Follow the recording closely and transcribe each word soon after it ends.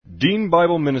Dean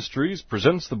Bible Ministries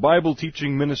presents the Bible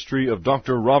teaching ministry of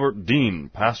Dr. Robert Dean,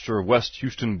 pastor of West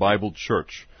Houston Bible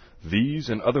Church. These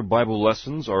and other Bible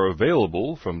lessons are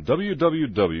available from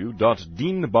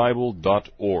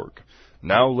www.deanbible.org.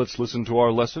 Now let's listen to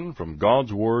our lesson from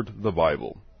God's Word, the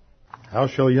Bible. How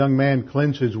shall a young man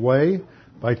cleanse his way?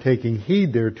 By taking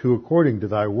heed thereto according to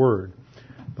thy word.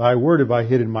 Thy word have I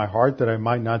hid in my heart, that I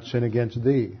might not sin against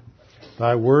thee.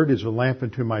 Thy word is a lamp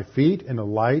unto my feet and a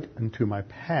light unto my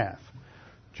path.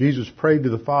 Jesus prayed to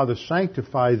the Father,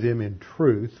 sanctify them in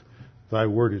truth. Thy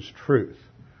word is truth.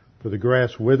 For the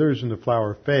grass withers and the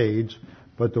flower fades,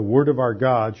 but the word of our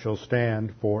God shall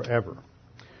stand forever.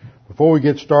 Before we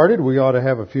get started, we ought to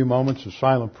have a few moments of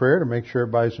silent prayer to make sure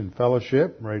everybody's in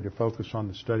fellowship, ready to focus on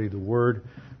the study of the word,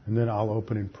 and then I'll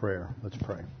open in prayer. Let's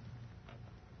pray.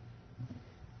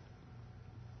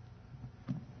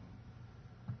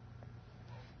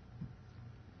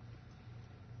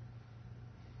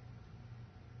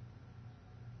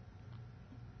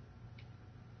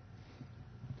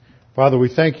 Father, we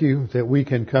thank you that we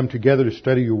can come together to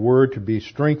study your word, to be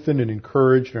strengthened and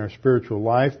encouraged in our spiritual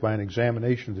life by an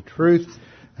examination of the truth,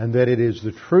 and that it is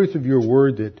the truth of your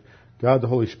word that God the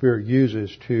Holy Spirit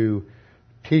uses to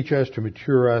teach us, to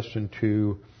mature us, and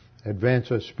to advance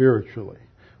us spiritually.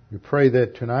 We pray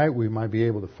that tonight we might be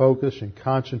able to focus and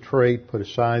concentrate, put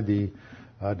aside the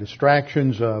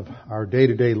distractions of our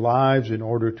day-to-day lives in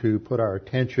order to put our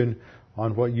attention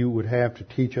on what you would have to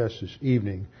teach us this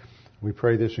evening. We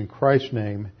pray this in Christ's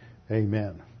name.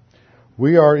 Amen.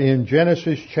 We are in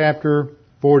Genesis chapter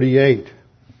 48.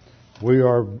 We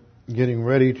are getting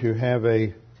ready to have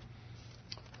the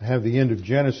end of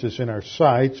Genesis in our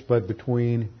sights, but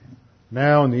between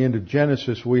now and the end of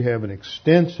Genesis, we have an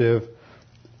extensive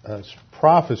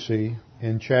prophecy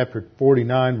in chapter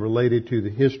 49 related to the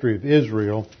history of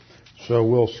Israel. So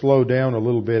we'll slow down a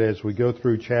little bit as we go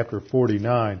through chapter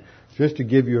 49. Just to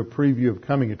give you a preview of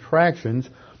coming attractions,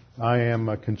 I am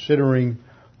considering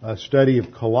a study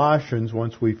of Colossians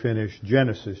once we finish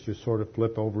Genesis, just sort of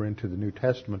flip over into the New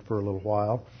Testament for a little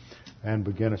while and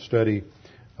begin a study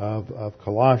of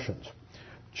Colossians.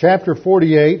 Chapter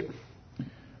 48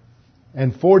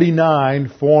 and 49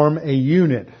 form a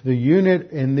unit. The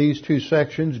unit in these two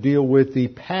sections deal with the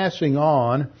passing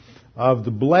on of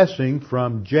the blessing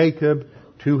from Jacob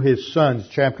to his sons.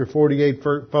 Chapter 48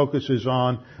 focuses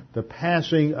on the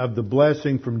passing of the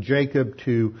blessing from Jacob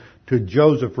to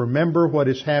Joseph. Remember what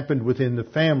has happened within the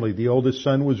family. The oldest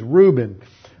son was Reuben.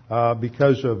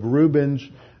 Because of Reuben's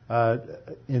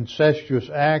incestuous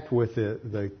act with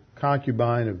the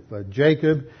concubine of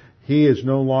Jacob, he is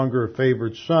no longer a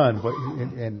favored son.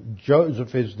 And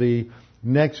Joseph is the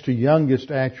next to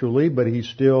youngest, actually, but he's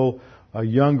still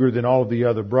younger than all of the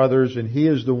other brothers, and he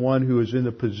is the one who is in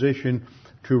the position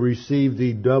to receive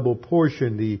the double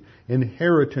portion, the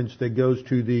inheritance that goes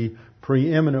to the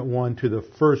preeminent one, to the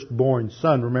firstborn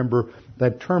son. Remember,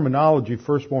 that terminology,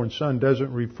 firstborn son,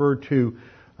 doesn't refer to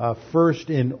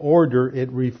first in order.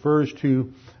 It refers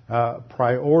to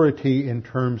priority in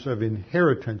terms of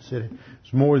inheritance.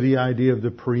 It's more the idea of the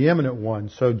preeminent one.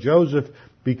 So Joseph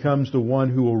becomes the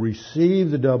one who will receive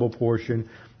the double portion,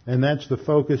 and that's the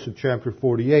focus of chapter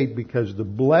 48, because the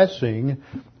blessing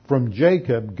from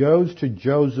Jacob goes to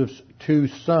Joseph's two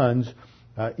sons,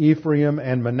 Ephraim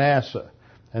and Manasseh.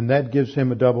 And that gives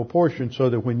him a double portion, so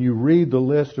that when you read the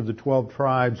list of the 12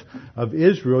 tribes of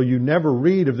Israel, you never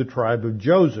read of the tribe of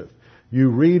Joseph. You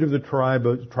read of the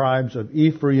tribes of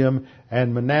Ephraim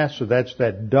and Manasseh. That's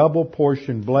that double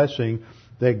portion blessing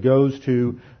that goes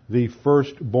to the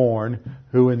firstborn,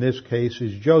 who in this case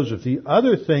is Joseph. The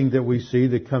other thing that we see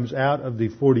that comes out of the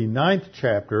 49th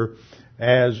chapter,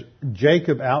 as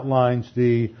Jacob outlines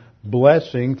the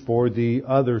blessing for the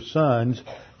other sons,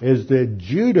 is that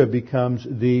Judah becomes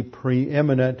the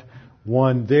preeminent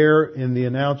one there in the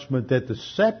announcement that the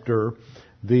scepter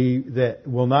that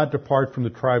will not depart from the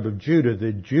tribe of Judah,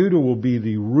 that Judah will be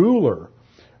the ruler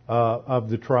of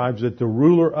the tribes, that the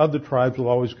ruler of the tribes will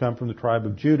always come from the tribe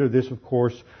of Judah. This, of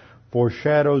course,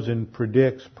 foreshadows and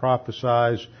predicts,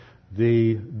 prophesies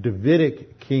the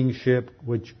Davidic kingship,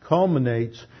 which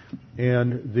culminates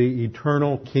in the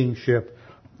eternal kingship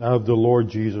of the Lord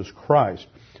Jesus Christ.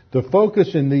 The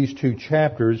focus in these two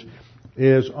chapters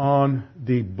is on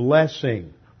the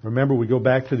blessing. Remember, we go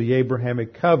back to the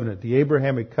Abrahamic covenant. The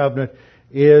Abrahamic covenant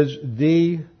is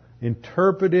the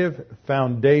interpretive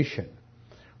foundation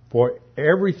for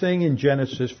everything in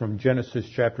Genesis, from Genesis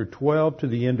chapter 12 to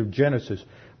the end of Genesis.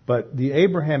 But the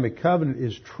Abrahamic covenant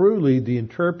is truly the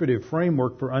interpretive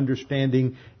framework for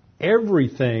understanding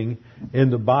everything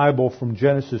in the Bible from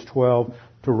Genesis 12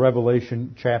 to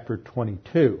Revelation chapter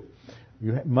 22.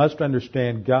 You must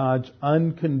understand God's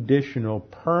unconditional,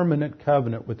 permanent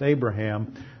covenant with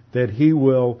Abraham that He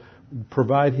will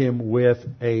provide him with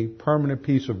a permanent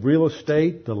piece of real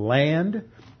estate, the land.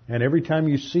 And every time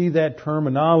you see that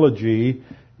terminology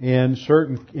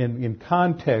in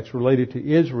context related to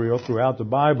Israel throughout the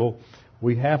Bible,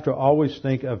 we have to always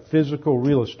think of physical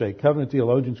real estate. Covenant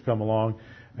theologians come along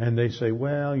and they say,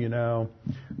 well,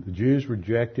 the Jews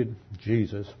rejected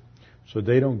Jesus, so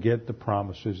they don't get the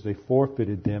promises. They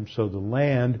forfeited them. So the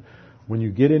land, when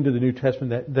you get into the New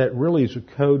Testament, that really is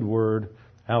a code word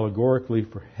allegorically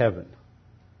for heaven.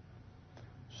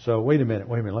 So wait a minute,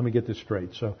 let me get this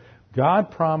straight. So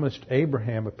God promised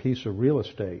Abraham a piece of real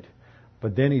estate,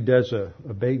 but then He does a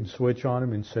bait and switch on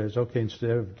him and says, okay,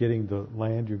 instead of getting the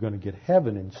land, you're going to get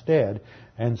heaven instead.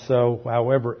 And so,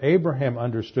 however Abraham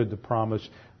understood the promise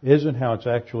isn't how it's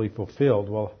actually fulfilled.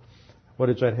 Well, what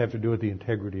does that have to do with the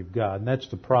integrity of God? And that's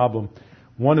the problem,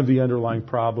 one of the underlying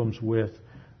problems with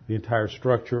the entire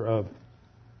structure of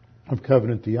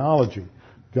covenant theology.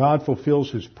 God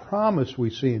fulfills His promise, we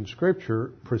see in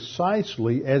Scripture,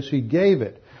 precisely as He gave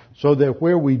it. So that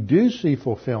where we do see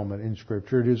fulfillment in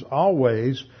Scripture, it is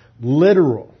always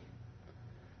literal.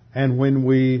 And when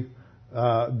we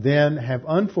then have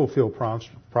unfulfilled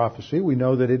prophecy, we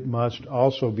know that it must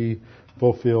also be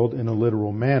fulfilled in a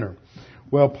literal manner.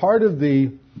 Well, part of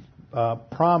the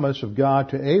promise of God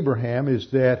to Abraham is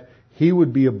that he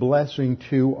would be a blessing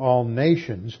to all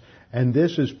nations. And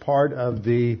this is part of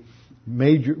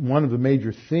one of the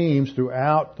major themes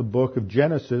throughout the book of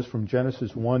Genesis, from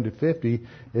Genesis 1 to 50,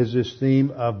 is this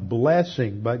theme of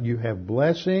blessing. But you have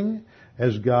blessing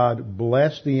as God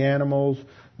blessed the animals.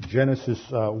 Genesis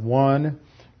 1,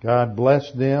 God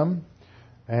blessed them,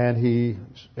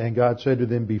 and God said to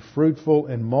them, be fruitful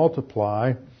and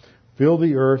multiply, fill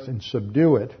the earth and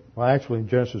subdue it. Well, actually in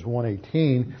Genesis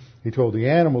 1:18, He told the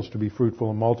animals to be fruitful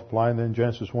and multiply, and then in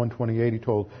Genesis 1:28, He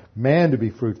told man to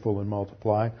be fruitful and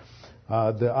multiply.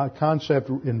 The concept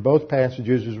in both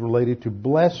passages is related to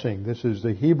blessing. This is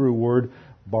the Hebrew word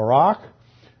barak,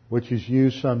 which is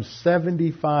used some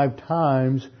 75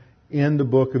 times in the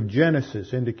book of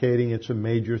Genesis, indicating it's a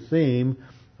major theme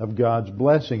of God's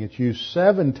blessing. It's used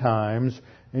 7 times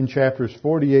in chapters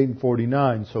 48 and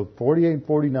 49. So 48 and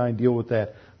 49 deal with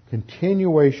that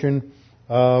continuation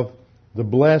of the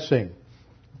blessing.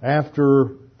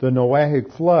 After the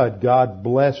Noahic flood, God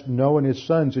blessed Noah and his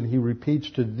sons, and He repeats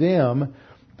to them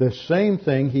the same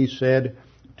thing He said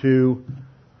to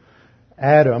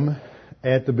Adam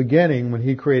at the beginning when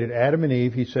He created Adam and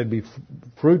Eve. He said, be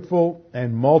fruitful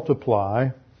and multiply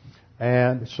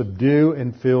and subdue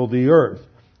and fill the earth.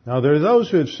 Now, there are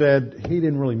those who have said He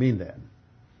didn't really mean that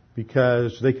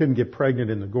because they couldn't get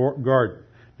pregnant in the garden.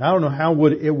 Now, I don't know how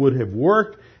it would have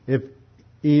worked if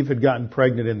Eve had gotten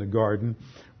pregnant in the garden.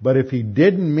 But if He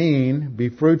didn't mean be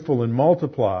fruitful and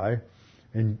multiply,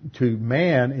 and to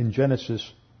man in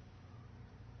Genesis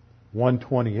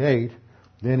 1:28,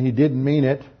 then He didn't mean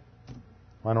it.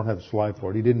 I don't have a slide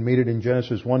for it. He didn't mean it in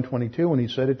Genesis 1:22 when He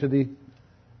said it to the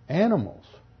animals.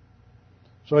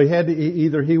 So He had to,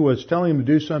 either He was telling them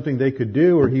to do something they could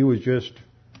do, or He was just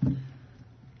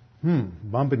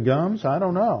bumping gums. I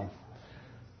don't know.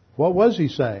 What was He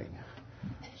saying?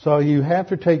 So you have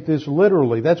to take this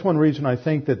literally. That's one reason I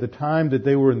think that the time that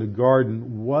they were in the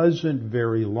garden wasn't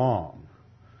very long.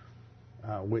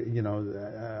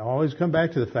 I always come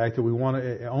back to the fact that we want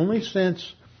to, only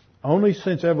since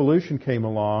evolution came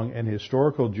along and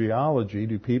historical geology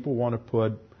do people want to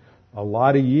put a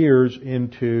lot of years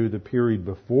into the period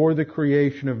before the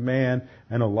creation of man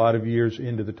and a lot of years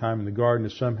into the time in the garden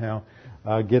to somehow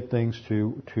get things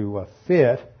to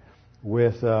fit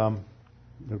with.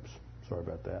 Sorry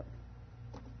about that.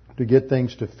 To get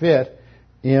things to fit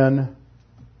in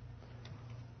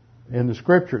the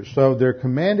Scriptures. So they're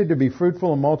commanded to be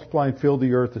fruitful and multiply and fill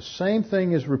the earth. The same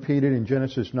thing is repeated in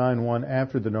Genesis 9:1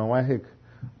 after the Noahic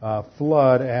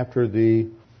flood, after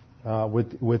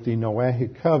with the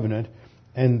Noahic covenant.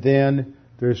 And then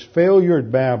there's failure at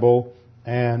Babel,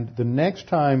 and the next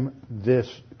time this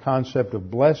concept of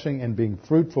blessing and being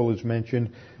fruitful is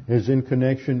mentioned is in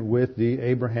connection with the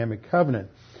Abrahamic covenant.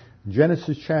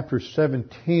 Genesis chapter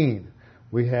 17,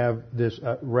 we have this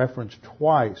reference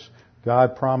twice.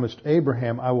 God promised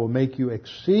Abraham, I will make you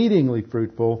exceedingly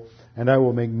fruitful, and I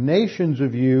will make nations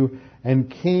of you, and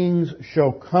kings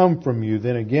shall come from you.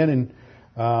 Then again in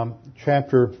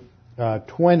chapter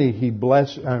 20,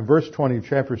 verse 20 of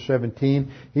chapter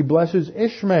 17, He blesses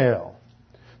Ishmael.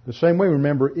 The same way,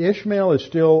 remember, Ishmael is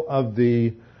still of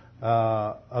the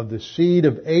seed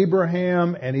of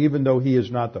Abraham, and even though he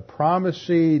is not the promised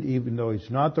seed, even though he's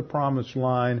not the promised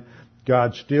line,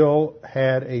 God still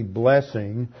had a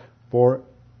blessing for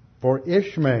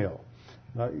Ishmael.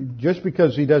 Just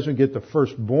because he doesn't get the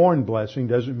firstborn blessing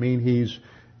doesn't mean he's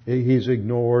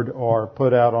ignored or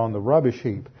put out on the rubbish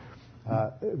heap.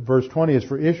 Verse 20 is,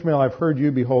 "For Ishmael I've heard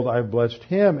you, behold, I have blessed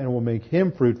him, and will make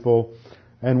him fruitful,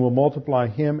 and will multiply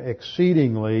him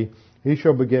exceedingly. He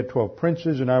shall beget 12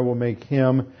 princes, and I will make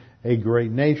him a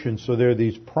great nation." So there are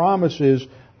these promises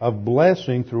of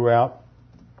blessing throughout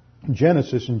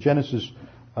Genesis. In Genesis,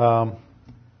 I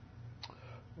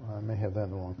may have that in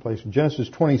the wrong place. In Genesis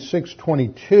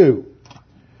 26:22,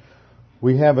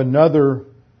 we have another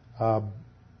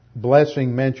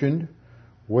blessing mentioned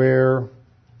where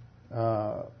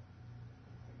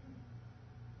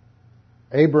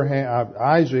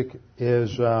Isaac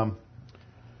is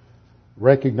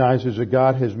recognizes that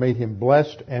God has made him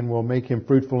blessed and will make him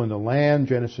fruitful in the land.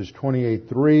 Genesis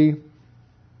 28:3.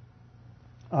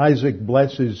 Isaac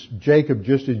blesses Jacob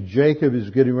just as Jacob is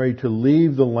getting ready to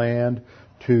leave the land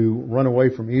to run away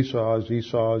from Esau, as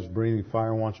Esau is breathing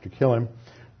fire and wants to kill him.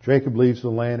 Jacob leaves the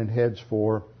land and heads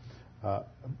for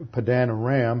Padan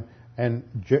Aram. And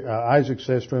Isaac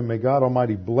says to him, "May God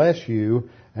Almighty bless you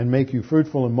and make you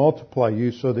fruitful and multiply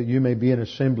you so that you may be an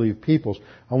assembly of peoples."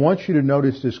 I want you to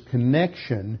notice this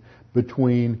connection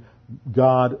between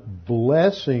God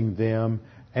blessing them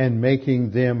and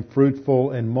making them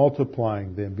fruitful and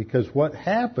multiplying them. Because what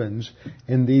happens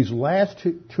in these last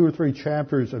two or three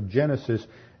chapters of Genesis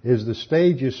is the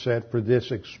stage is set for this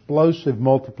explosive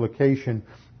multiplication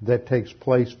that takes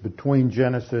place between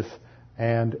Genesis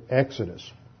and Exodus.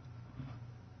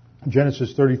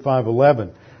 Genesis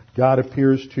 35:11, God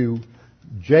appears to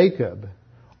Jacob,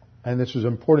 and this is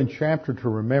an important chapter to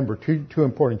remember. Two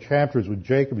important chapters with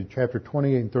Jacob in chapter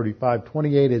 28 and 35.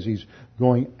 28 as he's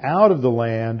going out of the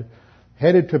land,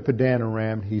 headed to Padan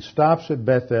Aram. He stops at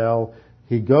Bethel.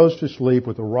 He goes to sleep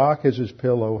with a rock as his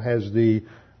pillow, has the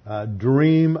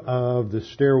dream of the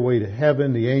stairway to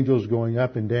heaven, the angels going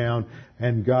up and down,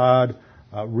 and God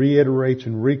reiterates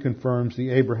and reconfirms the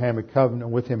Abrahamic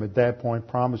covenant with him at that point,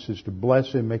 promises to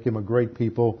bless him, make him a great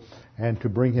people, and to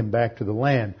bring him back to the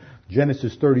land.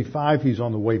 Genesis 35, he's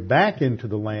on the way back into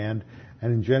the land,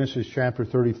 and in Genesis chapter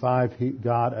 35,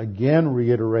 God again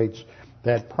reiterates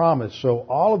that promise. So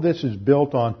all of this is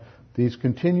built on these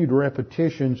continued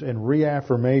repetitions and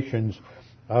reaffirmations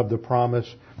of the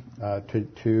promise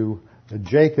to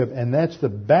Jacob, and that's the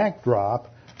backdrop,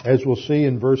 as we'll see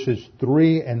in verses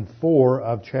 3 and 4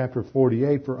 of chapter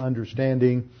 48, for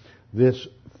understanding this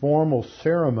formal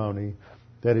ceremony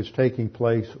that is taking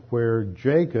place where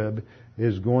Jacob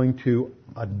is going to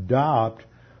adopt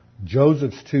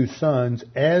Joseph's two sons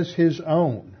as his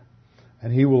own.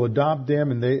 And he will adopt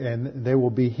them, and they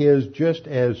will be his just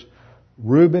as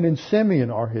Reuben and Simeon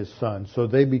are his sons. So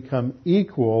they become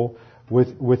equal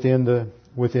within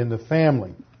the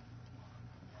family.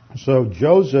 So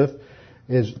Joseph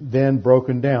is then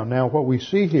broken down. Now what we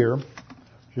see here,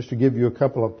 just to give you a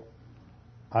couple of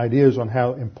ideas on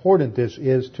how important this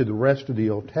is to the rest of the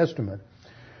Old Testament,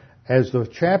 as the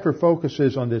chapter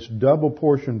focuses on this double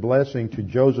portion blessing to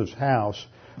Joseph's house,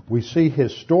 we see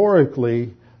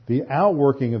historically the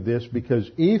outworking of this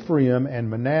because Ephraim and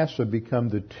Manasseh become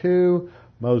the two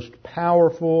most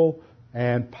powerful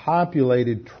and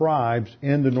populated tribes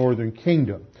in the northern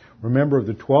kingdom. Remember, of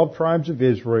the 12 tribes of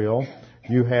Israel,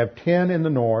 you have 10 in the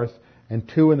north and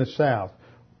 2 in the south.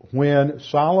 When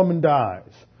Solomon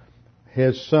dies,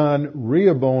 his son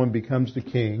Rehoboam becomes the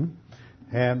king.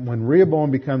 And when Rehoboam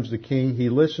becomes the king, he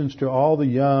listens to all the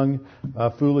young,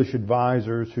 foolish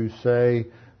advisors who say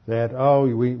that,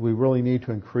 we really need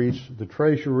to increase the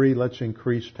treasury. Let's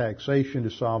increase taxation to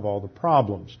solve all the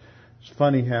problems. It's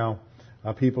funny how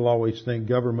people always think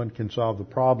government can solve the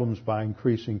problems by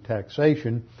increasing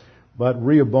taxation. But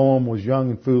Rehoboam was young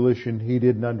and foolish, and he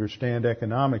didn't understand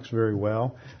economics very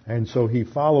well, and so he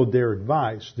followed their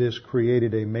advice. This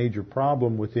created a major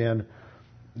problem within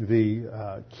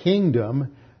the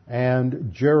kingdom,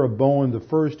 and Jeroboam the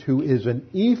first, who is an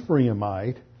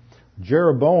Ephraimite,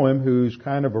 Jeroboam, who's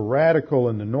kind of a radical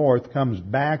in the north, comes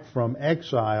back from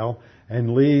exile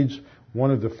and leads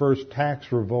one of the first tax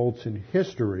revolts in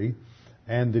history,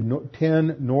 and the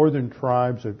 10 northern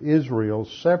tribes of Israel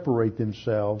separate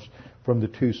themselves from the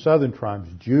 2 southern tribes.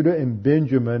 Judah and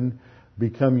Benjamin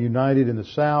become united in the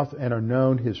south and are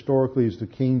known historically as the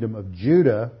kingdom of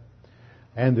Judah,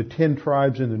 and the 10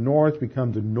 tribes in the north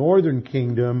become the northern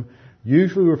kingdom,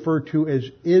 usually referred to as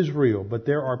Israel. But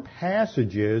there are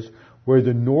passages where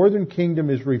the northern kingdom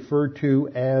is referred to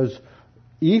as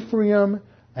Ephraim,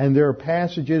 and there are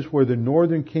passages where the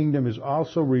northern kingdom is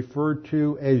also referred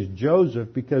to as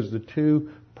Joseph, because the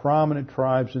two prominent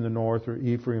tribes in the north are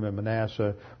Ephraim and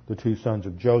Manasseh, the two sons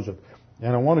of Joseph.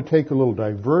 And I want to take a little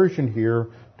diversion here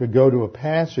to go to a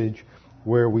passage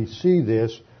where we see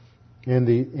this in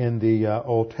the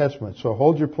Old Testament. So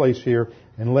hold your place here,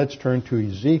 and let's turn to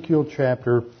Ezekiel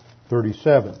chapter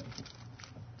 37.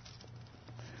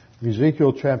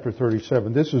 Ezekiel chapter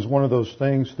 37. This is one of those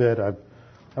things that I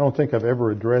don't think I've ever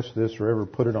addressed this or ever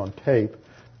put it on tape,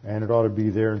 and it ought to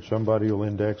be there, and somebody will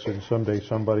index it, and someday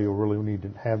somebody will really need to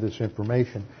have this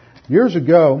information. Years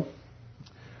ago,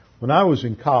 when I was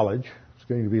in college, it's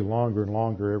going to be longer and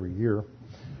longer every year,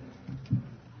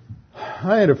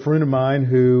 I had a friend of mine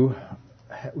who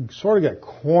sort of got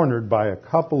cornered by a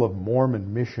couple of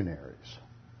Mormon missionaries.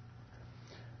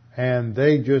 And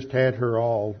they just had her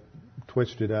all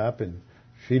twisted up, and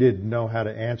she didn't know how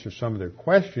to answer some of their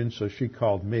questions, so she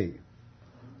called me.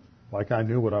 Like I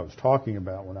knew what I was talking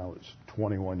about when I was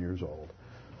 21 years old.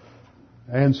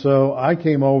 And so I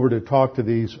came over to talk to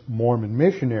these Mormon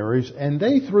missionaries, and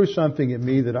they threw something at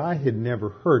me that I had never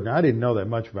heard. Now, I didn't know that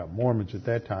much about Mormons at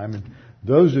that time, and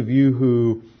those of you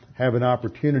who have an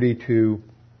opportunity to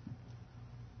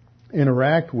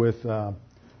interact with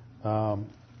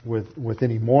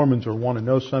any Mormons or want to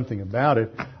know something about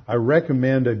it, I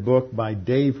recommend a book by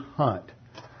Dave Hunt.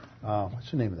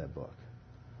 What's the name of that book?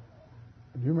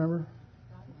 Do you remember?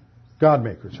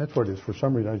 Godmakers. That's what it is. For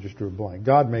some reason, I just drew a blank.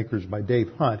 Godmakers by Dave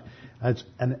Hunt. It's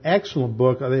an excellent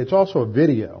book. It's also a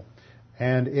video.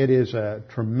 And it is a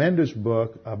tremendous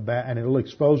book about, and it'll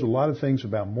expose a lot of things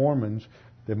about Mormons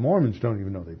that Mormons don't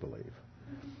even know they believe.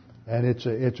 And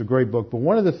it's a great book. But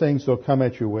one of the things they'll come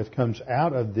at you with comes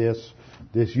out of this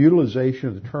utilization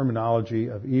of the terminology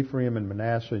of Ephraim and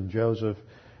Manasseh and Joseph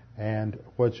and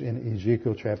what's in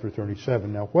Ezekiel chapter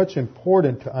 37. Now, what's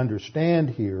important to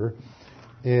understand here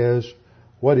is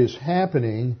what is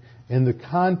happening in the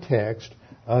context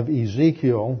of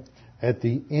Ezekiel at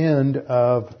the end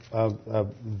of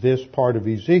this part of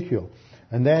Ezekiel.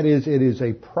 And that is, it is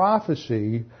a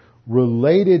prophecy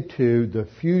related to the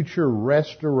future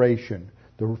restoration,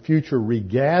 the future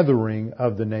regathering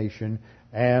of the nation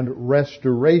and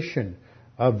restoration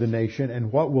of the nation,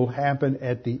 and what will happen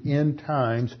at the end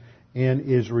times in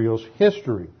Israel's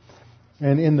history.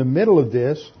 And in the middle of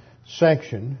this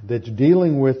section that's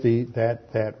dealing with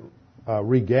that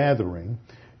regathering,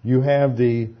 you have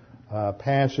the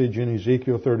passage in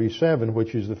Ezekiel 37,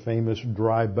 which is the famous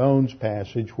dry bones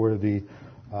passage, where the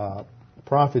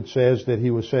prophet says that he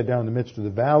was set down in the midst of the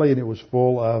valley and it was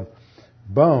full of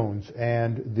bones.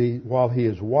 And while he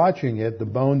is watching it, the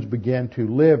bones began to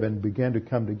live and began to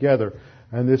come together.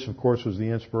 And this, of course, was the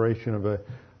inspiration of a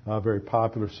very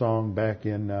popular song back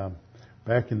in the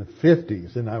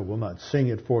 50s. And I will not sing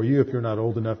it for you if you're not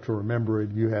old enough to remember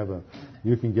it.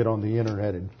 You can get on the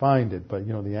internet and find it. But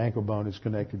the ankle bone is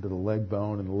connected to the leg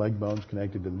bone, and the leg bone is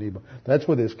connected to the knee bone. That's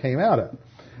where this came out of.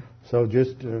 So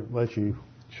just to let you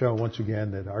show once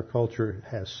again that our culture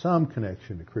has some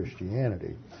connection to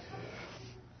Christianity,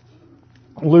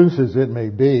 loose as it may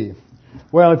be.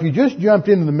 Well, if you just jumped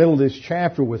into the middle of this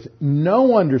chapter with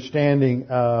no understanding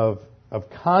of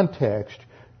context,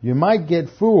 you might get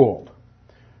fooled.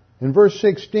 In verse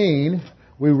 16,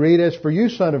 we read, "As for you,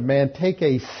 son of man, take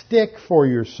a stick for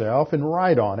yourself and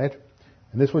write on it."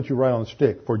 And this is what you write on the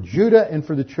stick. "For Judah and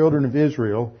for the children of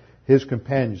Israel, his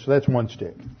companions." So that's one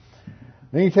stick.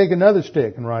 Then you take another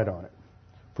stick and write on it.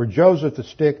 "For Joseph, the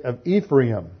stick of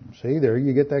Ephraim." See, there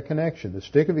you get that connection. The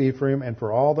stick of Ephraim, "and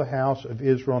for all the house of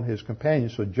Israel and his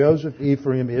companions." So Joseph,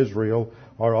 Ephraim, Israel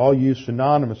are all used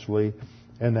synonymously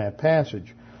in that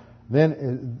passage. Then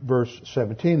in verse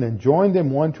 17, "Then join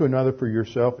them one to another for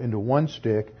yourself into one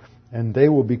stick, and they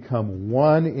will become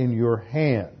one in your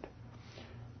hand."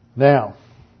 Now,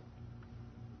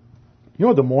 you know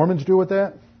what the Mormons do with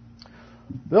that?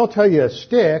 They'll tell you a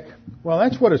stick, well,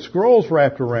 that's what a scroll's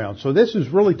wrapped around. So this is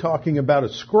really talking about a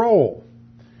scroll.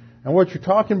 And what you're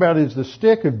talking about is the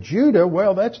stick of Judah.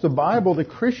 Well, that's the Bible that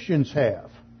Christians have.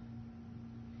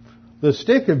 The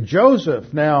stick of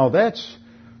Joseph, now that's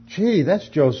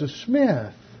Joseph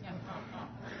Smith.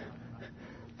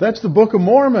 That's the Book of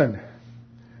Mormon.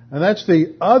 And that's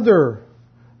the other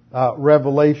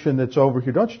revelation that's over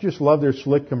here. Don't you just love their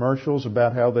slick commercials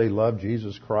about how they love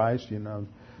Jesus Christ?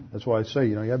 That's why I say,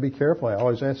 you got to be careful. I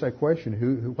always ask that question,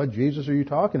 what Jesus are you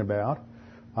talking about?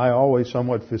 I always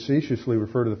somewhat facetiously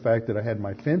refer to the fact that I had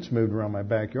my fence moved around my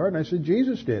backyard, and I said,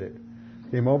 Jesus did it.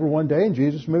 Came over one day and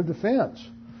Jesus moved the fence.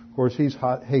 Of course, he's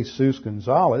Jesus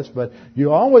Gonzalez, but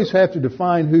you always have to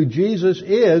define who Jesus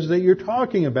is that you're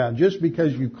talking about. Just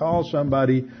because you call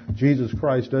somebody Jesus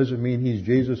Christ doesn't mean he's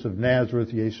Jesus of Nazareth,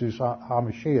 Jesus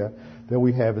HaMashiach, that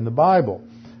we have in the Bible.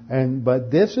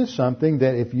 But this is something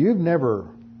that if you've never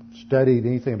studied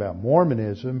anything about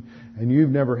Mormonism and you've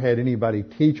never had anybody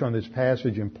teach on this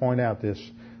passage and point out this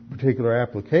particular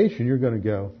application, you're going to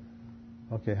go,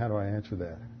 okay, how do I answer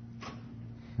that?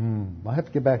 I'll have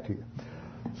to get back to you.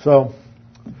 So,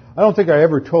 I don't think I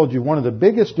ever told you one of the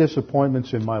biggest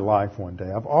disappointments in my life one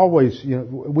day. I've always,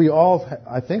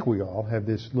 I think we all have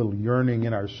this little yearning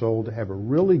in our soul to have a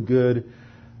really good,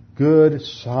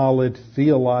 solid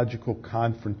theological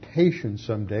confrontation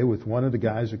someday with one of the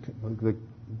guys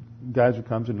who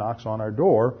comes and knocks on our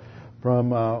door from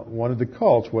one of the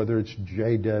cults, whether it's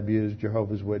JWs,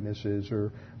 Jehovah's Witnesses,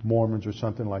 or Mormons or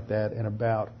something like that. And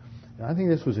I think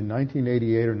this was in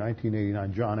 1988 or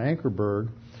 1989, John Ankerberg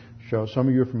show. Some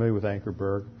of you are familiar with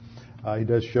Ankerberg. He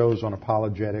does shows on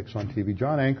apologetics on TV.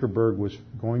 John Ankerberg was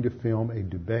going to film a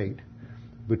debate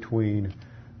between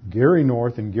Gary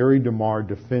North and Gary DeMar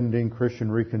defending Christian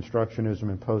Reconstructionism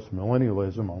and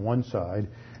postmillennialism on one side,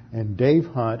 and Dave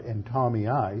Hunt and Tommy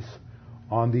Ice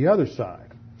on the other side.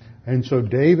 And so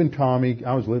Dave and Tommy,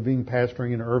 I was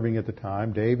pastoring in Irving at the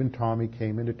time. Dave and Tommy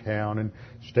came into town and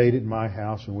stayed at my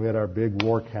house, and we had our big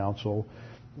war council,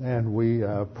 and we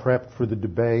prepped for the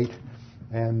debate.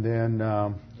 And then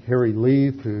Harry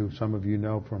Leaf, who some of you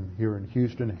know from here in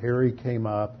Houston, Harry came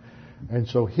up. And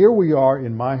so here we are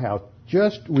in my house.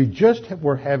 We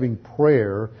were having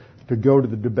prayer to go to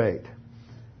the debate.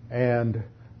 And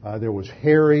there was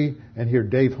Harry, and here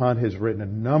Dave Hunt has written a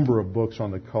number of books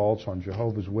on the cults, on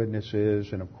Jehovah's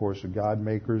Witnesses, and of course the God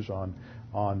Makers, on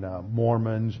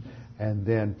Mormons, and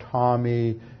then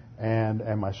Tommy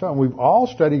and myself. And we've all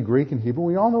studied Greek and Hebrew.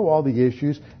 We all know all the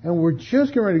issues, and we're just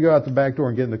getting ready to go out the back door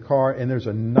and get in the car, and there's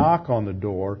a knock on the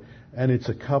door, and it's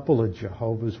a couple of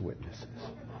Jehovah's Witnesses.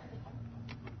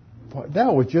 Boy,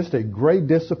 that was just a great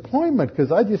disappointment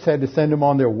because I just had to send them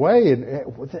on their way, and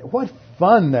what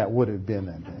fun that would have been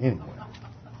that day. Anyway.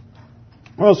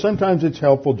 Well, sometimes it's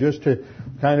helpful just to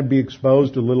kind of be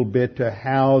exposed a little bit to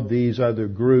how these other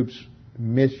groups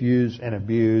misuse and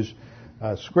abuse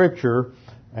Scripture,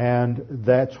 and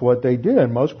that's what they do.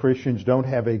 And most Christians don't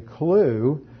have a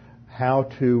clue how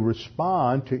to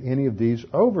respond to any of these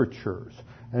overtures.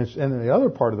 And the other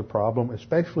part of the problem,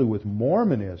 especially with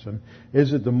Mormonism,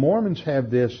 is that the Mormons have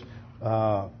this,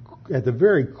 at the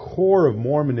very core of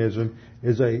Mormonism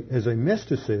is a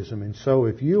mysticism. And so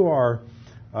if you are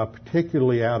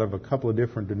particularly out of a couple of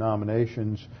different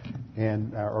denominations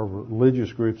or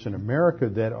religious groups in America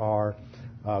that are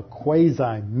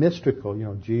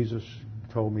quasi-mystical, Jesus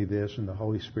told me this and the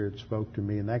Holy Spirit spoke to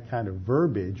me, and that kind of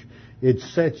verbiage, it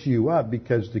sets you up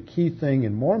because the key thing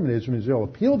in Mormonism is they'll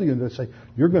appeal to you and they'll say,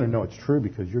 you're going to know it's true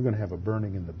because you're going to have a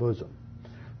burning in the bosom.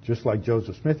 Just like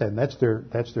Joseph Smith had. And that's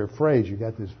their phrase. You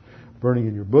got this burning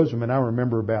in your bosom. And I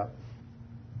remember about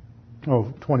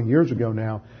 20 years ago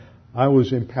now, I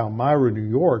was in Palmyra, New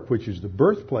York, which is the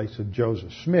birthplace of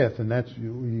Joseph Smith, and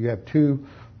you have two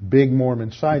big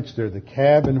Mormon sites there, the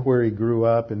cabin where he grew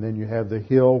up, and then you have the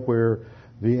hill where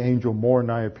the angel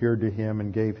Moroni appeared to him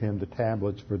and gave him the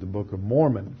tablets for the Book of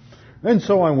Mormon. And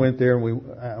so I went there,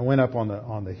 and I went up on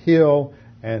the hill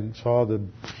and saw the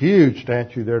huge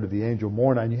statue there to the angel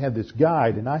Moroni. And you had this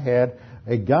guide, and I had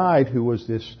a guide who was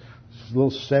this little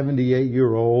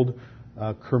 78-year-old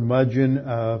curmudgeon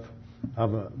of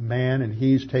a man, and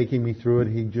he's taking me through it.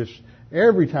 He just,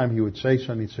 every time he would say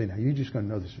something, he'd say, now you're just going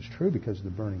to know this is true because of the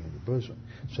burning in your bosom.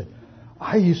 He said,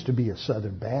 I used to be a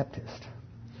Southern Baptist.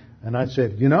 And I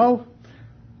said, the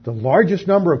largest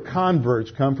number of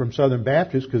converts come from Southern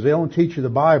Baptists because they don't teach you the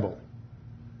Bible.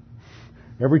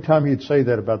 Every time he'd say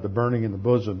that about the burning in the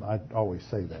bosom, I'd always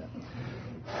say that.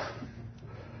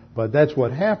 But that's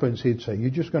what happens. He'd say, you're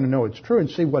just going to know it's true. And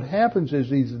see, what happens is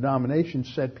these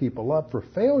denominations set people up for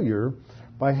failure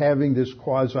by having this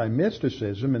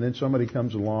quasi-mysticism, and then somebody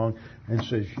comes along and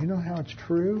says, you know how it's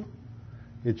true?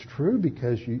 It's true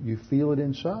because you feel it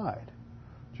inside.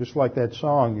 Just like that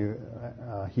song,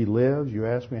 He lives. You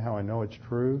ask me how I know it's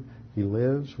true. He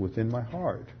lives within my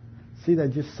heart. See,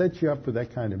 that just sets you up for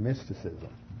that kind of mysticism.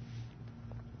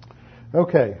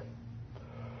 Okay.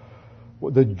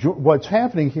 What's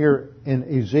happening here in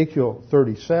Ezekiel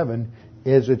 37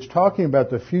 is it's talking about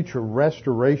the future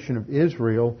restoration of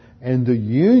Israel and the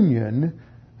union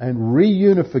and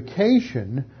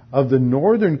reunification of the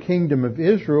northern kingdom of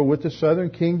Israel with the southern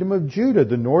kingdom of Judah.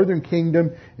 The northern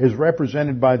kingdom is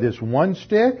represented by this one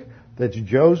stick, that's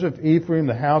Joseph, Ephraim,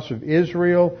 the house of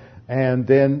Israel, and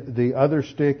then the other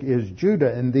stick is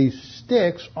Judah. And these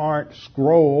sticks aren't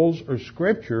scrolls or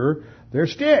scripture, they're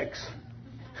sticks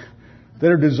that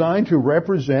are designed to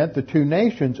represent the two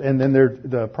nations, and then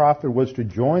the prophet was to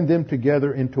join them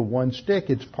together into one stick.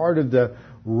 It's part of the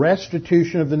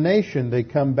restitution of the nation. They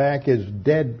come back as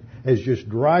dead, as just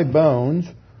dry bones,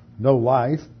 no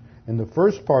life, in the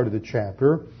first part of the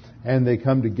chapter, and they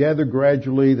come together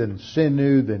gradually, then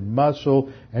sinew, then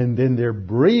muscle, and then they're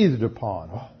breathed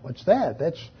upon. Oh, what's that?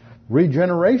 That's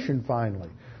regeneration finally.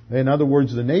 In other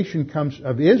words, the nation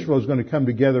of Israel is going to come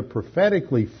together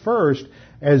prophetically first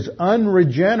as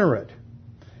unregenerate.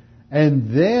 And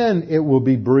then it will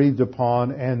be breathed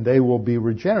upon and they will be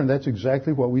regenerate. That's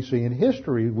exactly what we see in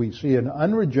history. We see an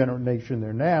unregenerate nation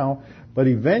there now, but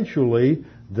eventually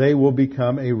they will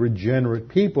become a regenerate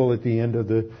people at the end of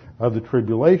the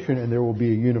tribulation, and there will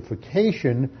be a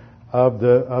unification of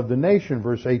the nation.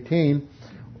 Verse 18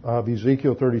 of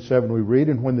Ezekiel 37 we read,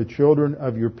 "And when the children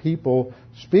of your people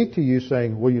speak to you,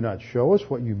 saying, 'Will you not show us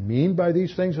what you mean by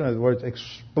these things?'" In other words,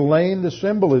 explain the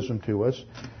symbolism to us.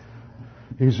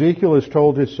 Ezekiel is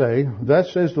told to say,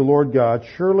 "Thus says the Lord God,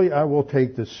 surely I will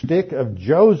take the stick of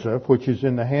Joseph, which is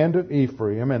in the hand of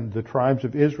Ephraim, and the tribes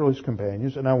of Israel his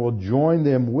companions, and I will join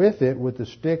them with it, with the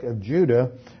stick of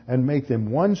Judah, and make them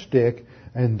one stick,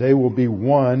 and they will be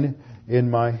one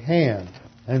in my hand."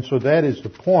 And so that is the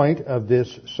point of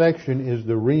this section, is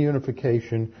the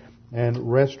reunification and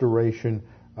restoration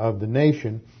of the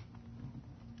nation.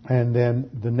 And then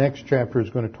the next chapter is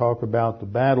going to talk about the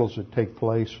battles that take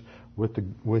place with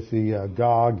the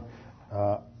Gog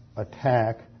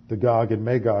attack, the Gog and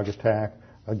Magog attack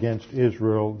against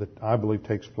Israel that I believe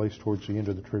takes place towards the end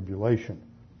of the tribulation.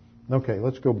 Okay,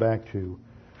 let's go back to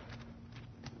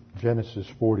Genesis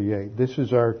 48. This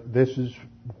is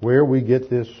where we get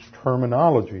this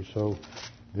terminology. So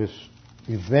this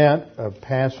event of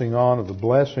passing on of the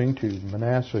blessing to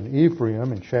Manasseh and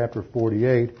Ephraim in chapter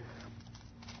 48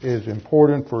 is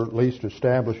important for at least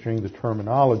establishing the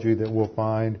terminology that we'll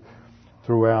find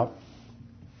throughout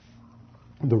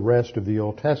the rest of the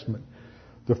Old Testament.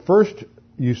 The first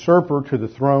usurper to the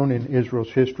throne in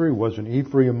Israel's history was an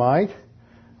Ephraimite,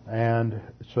 and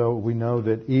so we know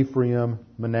that Ephraim,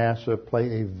 Manasseh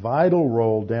play a vital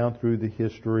role down through the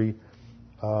history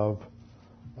of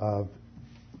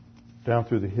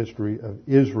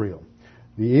Israel.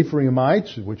 The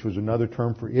Ephraimites, which was another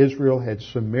term for Israel, had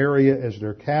Samaria as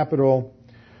their capital.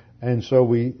 And so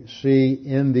we see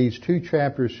in these two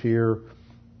chapters here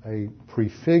a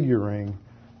prefiguring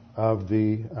of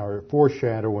or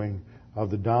foreshadowing of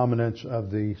the dominance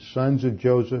of the sons of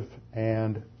Joseph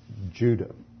and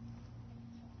Judah.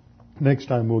 Next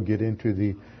time we'll get into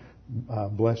the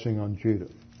blessing on Judah.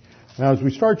 Now as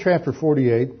we start chapter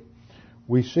 48,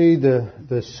 we see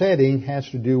the setting has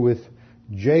to do with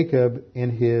Jacob in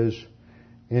his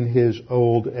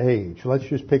old age. Let's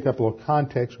just pick up a little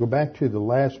context. Go back to the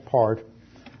last part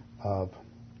of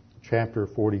chapter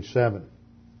 47.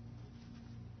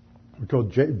 We're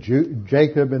told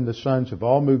Jacob and the sons have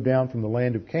all moved down from the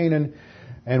land of Canaan,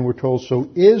 and we're told, so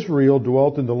Israel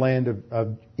dwelt in the land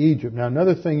of Egypt. Now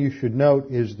another thing you should note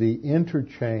is the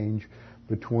interchange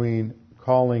between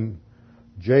calling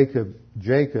Jacob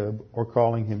or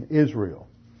calling him Israel.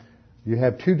 You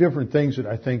have two different things that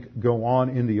I think go on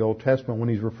in the Old Testament. When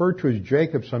he's referred to as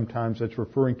Jacob sometimes, that's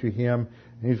referring to him,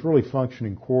 and he's really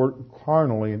functioning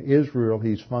carnally. In Israel,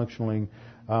 he's functioning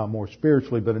more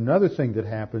spiritually. But another thing that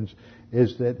happens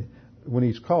is that when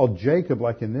he's called Jacob,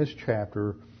 like in this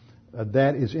chapter,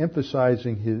 that is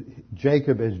emphasizing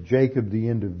Jacob as Jacob the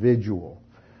individual.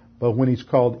 But when he's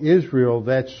called Israel,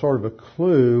 that's sort of a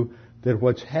clue that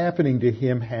what's happening to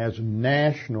him has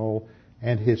national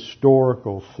and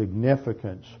historical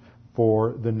significance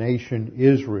for the nation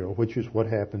Israel, which is what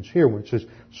happens here. When it says,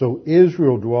 so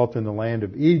Israel dwelt in the land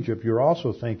of Egypt, you're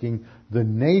also thinking the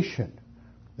nation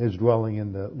is dwelling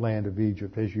in the land of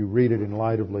Egypt, as you read it in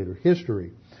light of later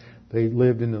history. They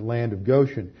lived in the land of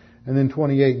Goshen. And then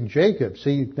 28, in Jacob,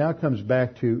 see, it now comes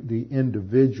back to the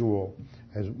individual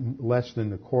as less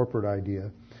than the corporate idea.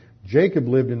 Jacob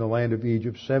lived in the land of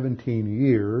Egypt 17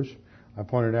 years. I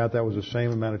pointed out that was the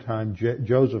same amount of time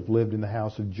Joseph lived in the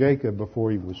house of Jacob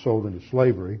before he was sold into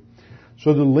slavery.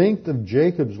 So the length of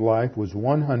Jacob's life was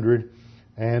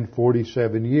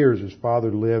 147 years. His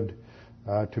father lived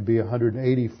to be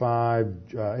 185.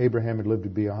 Abraham had lived to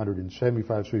be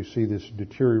 175. So you see this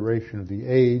deterioration of the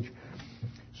age.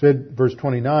 Said, verse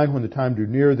 29, when the time drew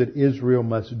near that Israel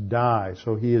must die.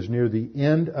 So he is near the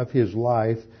end of his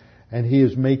life, and he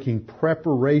is making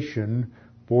preparation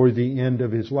for the end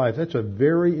of his life. That's a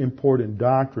very important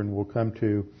doctrine we'll come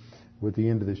to with the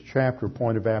end of this chapter.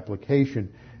 Point of application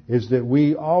is that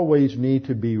we always need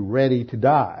to be ready to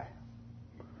die.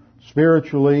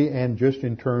 Spiritually and just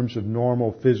in terms of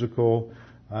normal physical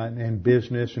and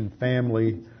business and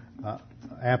family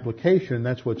application.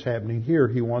 That's what's happening here.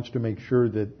 He wants to make sure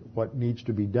that what needs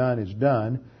to be done is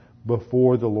done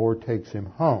before the Lord takes him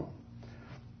home.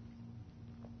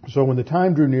 So when the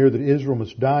time drew near that Israel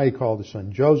must die, he called his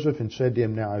son Joseph and said to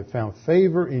him, "Now I have found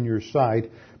favor in your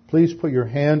sight. Please put your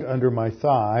hand under my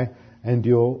thigh and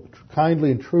deal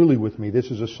kindly and truly with me."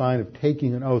 This is a sign of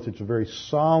taking an oath. It's a very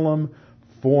solemn,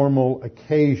 formal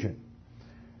occasion.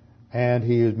 And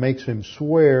he makes him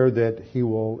swear that he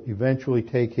will eventually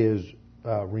take his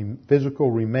physical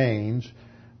remains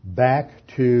back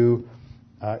to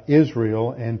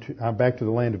Israel and back to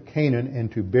the land of Canaan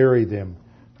and to bury them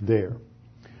there.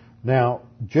 Now,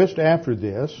 just after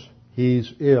this,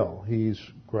 he's ill. He's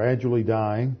gradually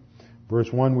dying.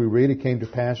 Verse 1 we read, "It came to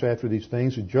pass after these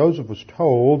things that Joseph was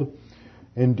told,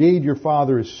 'Indeed, your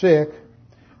father is sick.'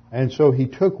 And so he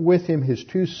took with him his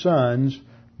 2 sons,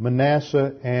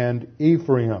 Manasseh and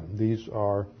Ephraim." These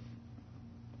were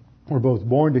both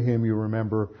born to him, you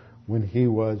remember, when he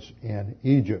was in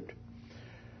Egypt.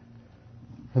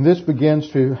 And this begins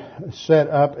to set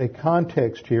up a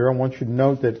context here. I want you to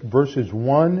note that verses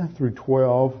 1 through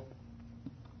 12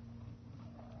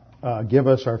 give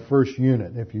us our first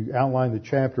unit. If you outline the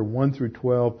chapter, 1 through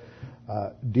 12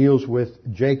 deals with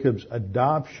Jacob's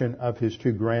adoption of his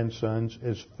 2 grandsons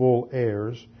as full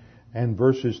heirs. And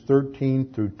verses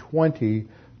 13 through 20,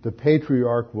 the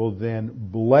patriarch will then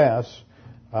bless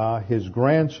his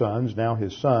grandsons, now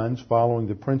his sons, following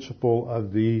the principle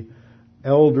of the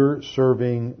elder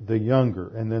serving the younger.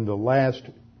 And then the last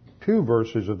 2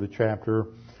 verses of the chapter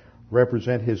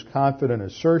represent his confident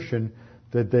assertion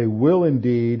that they will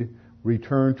indeed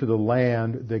return to the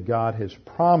land that God has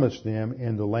promised them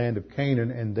in the land of Canaan,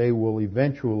 and they will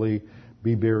eventually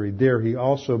be buried there. He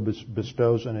also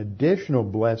bestows an additional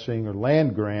blessing or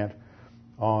land grant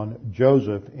on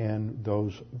Joseph in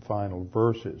those final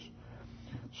verses.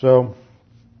 So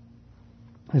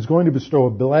he's going to bestow a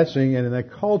blessing, and in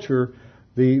that culture,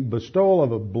 the bestowal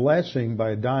of a blessing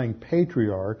by a dying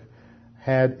patriarch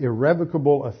had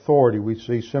irrevocable authority. We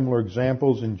see similar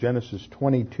examples in Genesis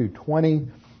 22:20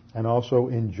 and also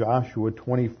in Joshua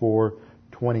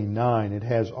 24:29. It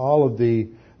has all of the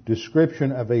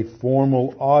description of a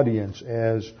formal audience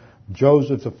as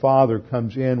Joseph the father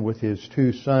comes in with his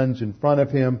 2 sons in front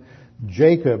of him.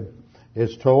 Jacob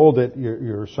is told that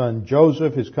your son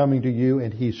Joseph is coming to you,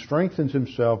 and he strengthens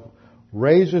himself,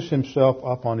 raises himself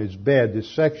up on his bed. This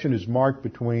section is marked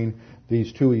between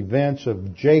these 2 events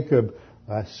of Jacob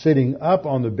sitting up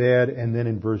on the bed, and then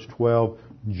in verse 12,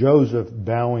 Joseph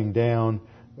bowing down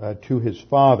to his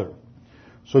father.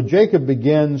 So Jacob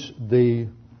begins the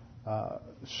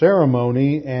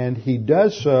ceremony, and he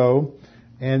does so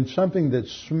in something that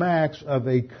smacks of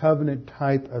a covenant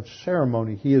type of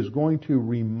ceremony. He is going to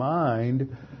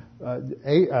remind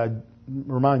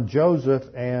Joseph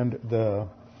and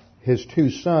his 2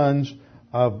 sons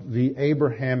of the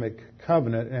Abrahamic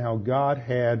covenant and how God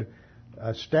had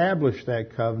established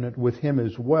that covenant with him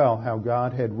as well, how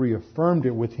God had reaffirmed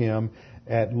it with him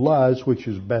at Luz, which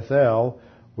is Bethel,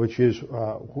 which is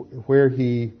where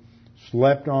he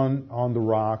slept on the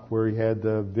rock, where he had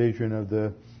the vision of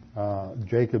the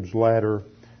Jacob's ladder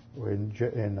in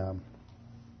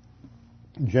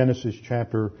Genesis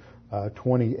chapter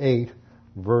 28,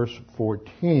 verse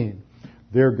 14.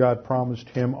 There God promised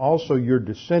him, "Also your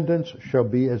descendants shall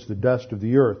be as the dust of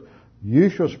the earth. You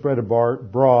shall spread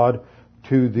abroad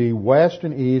to the west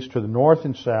and east, to the north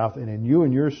and south, and in you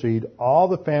and your seed all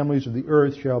the families of the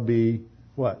earth shall be,"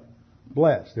 what?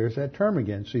 Blessed. There's that term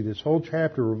again. See, this whole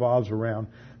chapter revolves around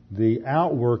the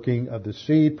outworking of the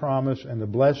seed promise and the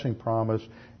blessing promise,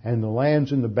 and the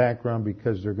land's in the background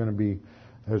because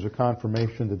there's a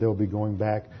confirmation that they'll be going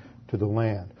back to the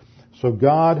land. So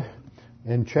God,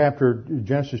 in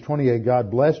Genesis 28, God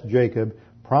blessed Jacob,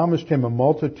 promised him a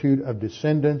multitude of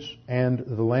descendants and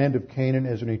the land of Canaan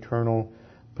as an eternal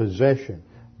possession.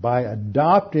 By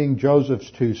adopting Joseph's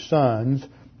 2 sons,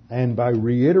 and by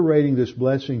reiterating this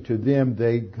blessing to them,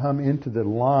 they come into the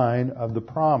line of the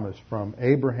promise from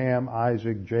Abraham,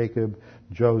 Isaac, Jacob,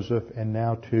 Joseph, and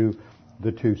now to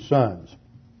the 2 sons.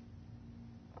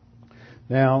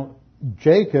 Now,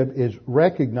 Jacob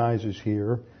recognizes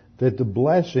here that the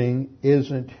blessing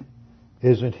isn't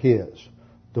his.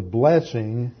 The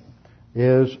blessing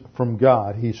is from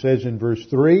God. He says in verse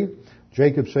 3,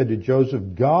 Jacob said to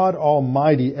Joseph, "God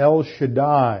Almighty, El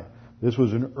Shaddai." This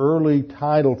was an early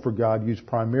title for God, used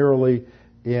primarily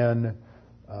in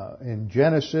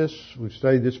Genesis. We've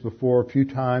studied this before a few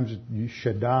times.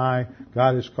 Shaddai,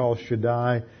 God is called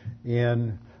Shaddai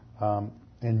in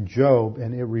Job,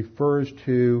 and it refers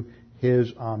to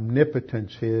His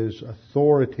omnipotence, His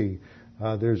authority,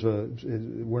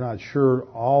 We're not sure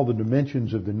all the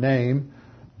dimensions of the name,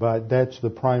 but that's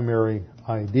the primary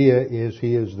idea, is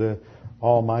he is the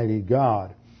Almighty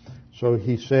God. So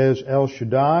he says, El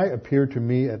Shaddai appeared to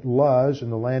me at Luz in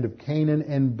the land of Canaan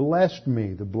and blessed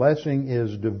me. The blessing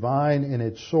is divine in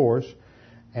its source,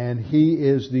 and he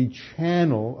is the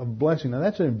channel of blessing. Now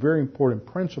that's a very important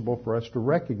principle for us to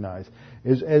recognize,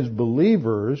 is as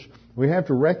believers, we have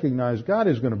to recognize God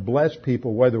is going to bless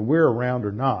people whether we're around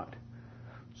or not.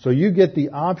 So you get the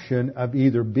option of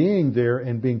either being there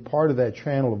and being part of that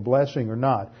channel of blessing or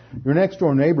not. Your next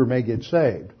door neighbor may get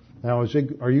saved. Now,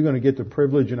 are you going to get the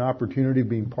privilege and opportunity of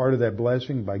being part of that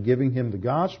blessing by giving him the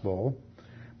gospel?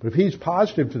 But if he's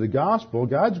positive to the gospel,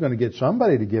 God's going to get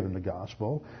somebody to give him the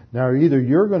gospel. Now, either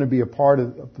you're going to be a part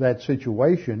of that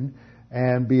situation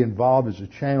and be involved as a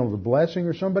channel of the blessing,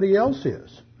 or somebody else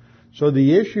is. So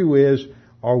the issue is,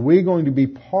 are we going to be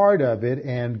part of it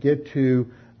and get to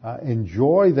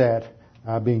enjoy that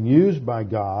being used by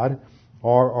God,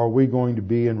 or are we going to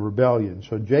be in rebellion?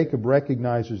 So Jacob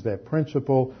recognizes that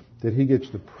principle, that he gets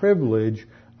the privilege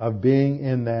of being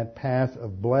in that path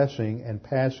of blessing and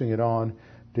passing it on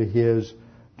to his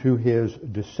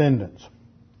descendants.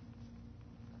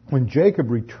 When Jacob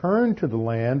returned to the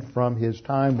land from his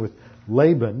time with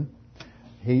Laban,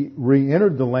 he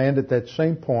re-entered the land at that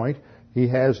same point. He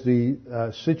has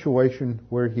the situation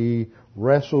where he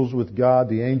wrestles with God,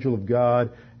 the angel of God,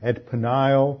 at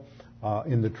Peniel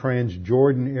in the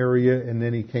Transjordan area, and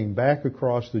then he came back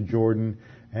across the Jordan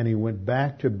and he went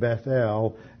back to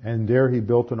Bethel, and there he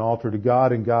built an altar to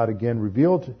God, and God again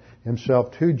revealed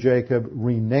himself to Jacob,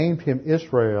 renamed him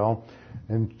Israel.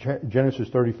 In Genesis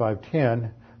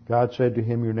 35:10, God said to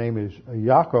him, your name is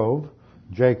Yaakov,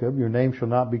 Jacob. Your name shall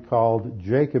not be called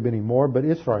Jacob anymore, but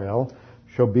Israel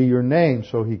shall be your name.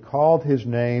 So he called his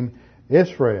name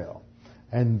Israel.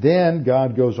 And then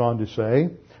God goes on to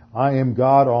say, I am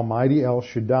God Almighty El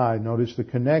Shaddai. Notice the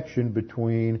connection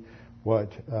between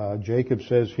what Jacob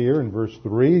says here in verse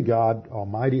 3, God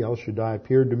Almighty El Shaddai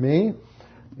appeared to me,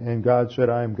 and God said,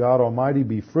 I am God Almighty,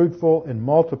 be fruitful and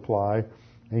multiply.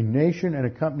 A nation and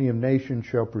a company of nations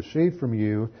shall proceed from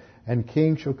you, and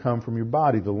kings shall come from your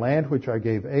body. The land which I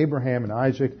gave Abraham and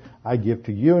Isaac, I give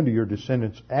to you and to your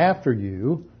descendants after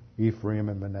you, Ephraim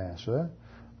and Manasseh.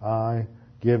 I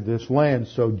give this land.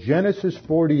 So Genesis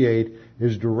 48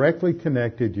 is directly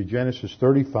connected to Genesis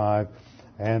 35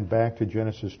 and back to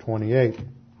Genesis 28.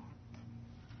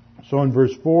 So in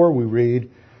verse 4 we read,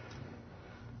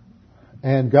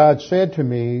 and God said to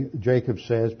me, Jacob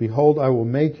says, behold, I will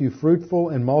make you fruitful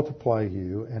and multiply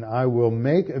you, and I will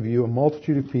make of you a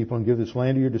multitude of people and give this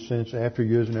land to your descendants after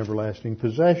you as an everlasting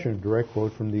possession. Direct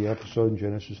quote from the episode in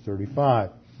Genesis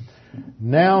 35.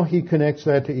 Now he connects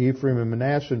that to Ephraim and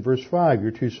Manasseh in verse 5.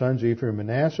 Your two sons, Ephraim and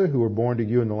Manasseh, who were born to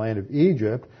you in the land of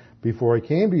Egypt, before I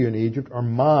came to you in Egypt, are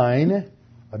mine,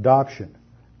 adoption,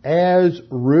 as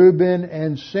Reuben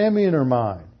and Simeon are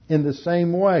mine. In the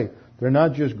same way, they're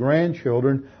not just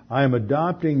grandchildren. I am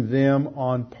adopting them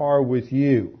on par with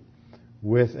you,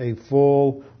 with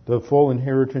the full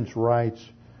inheritance rights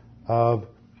of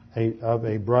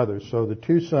a brother. So the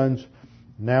two sons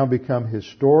now become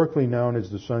historically known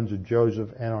as the sons of Joseph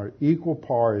and are equal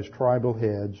par as tribal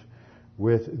heads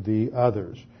with the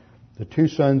others. The two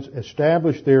sons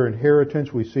established their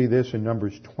inheritance. We see this in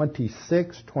Numbers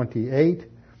 26, 28,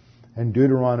 and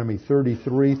Deuteronomy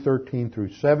 33, 13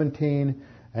 through 17,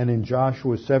 and in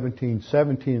Joshua 17,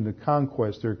 17 in the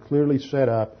conquest. They're clearly set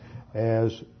up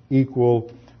as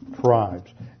equal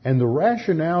tribes. And the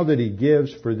rationale that he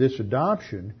gives for this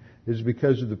adoption is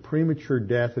because of the premature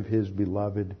death of his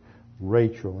beloved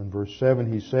Rachel. In verse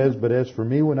 7 he says, but as for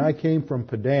me, when I came from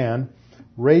Padan,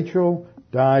 Rachel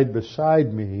died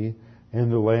beside me in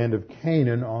the land of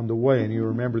Canaan on the way. And you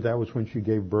remember that was when she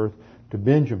gave birth to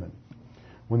Benjamin.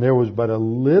 When there was but a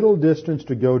little distance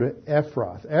to go to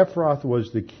Ephrath. Ephrath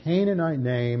was the Canaanite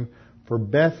name for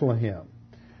Bethlehem.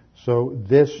 So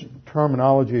this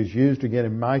terminology is used again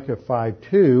in Micah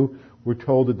 5:2. We're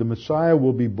told that the Messiah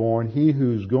will be born. He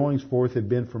whose goings forth had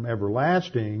been from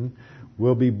everlasting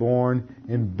will be born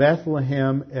in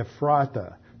Bethlehem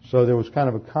Ephrathah. So there was kind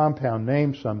of a compound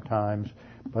name sometimes,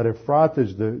 but Ephrathah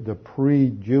is the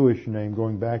pre-Jewish name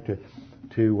going back to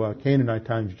Canaanite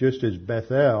times, just as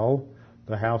Bethel,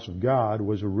 the house of God,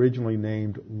 was originally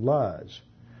named Luz.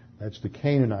 That's the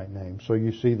Canaanite name. So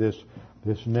you see this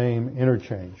name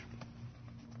interchange.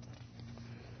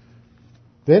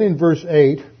 Then in verse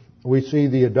 8, we see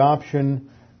the adoption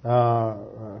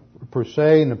per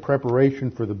se and the preparation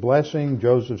for the blessing.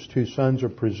 Joseph's two sons are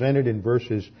presented in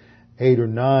verses 8 or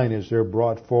 9 as they're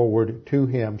brought forward to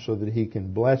him so that he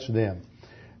can bless them.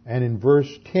 And in verse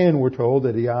 10 we're told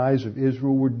that the eyes of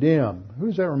Israel were dim. Who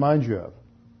does that remind you of?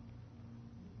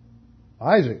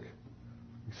 Isaac.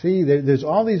 See, there's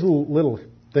all these little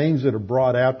things that are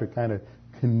brought out to kind of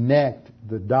connect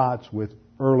the dots with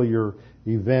earlier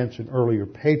events and earlier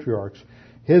patriarchs.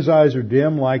 His eyes are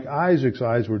dim like Isaac's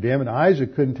eyes were dim, and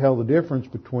Isaac couldn't tell the difference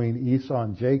between Esau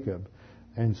and Jacob.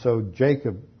 And so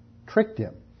Jacob tricked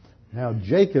him. Now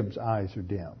Jacob's eyes are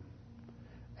dim.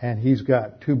 And he's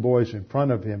got two boys in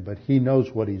front of him, but he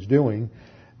knows what he's doing,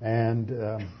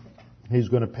 and he's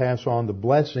going to pass on the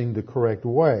blessing the correct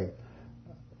way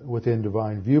within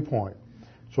divine viewpoint.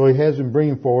 So he has them bring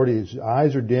him forward. His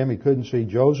eyes are dim. He couldn't see.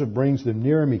 Joseph brings them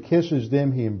near him. He kisses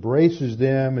them. He embraces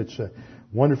them. It's a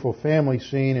wonderful family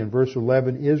scene. In verse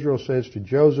 11, Israel says to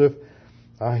Joseph,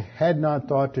 I had not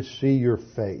thought to see your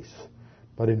face,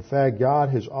 but in fact God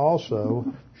has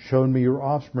also shown me your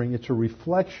offspring. It's a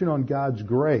reflection on God's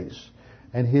grace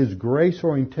and His grace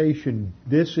orientation.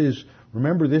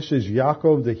 Remember, this is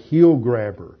Yaakov the heel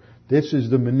grabber. This is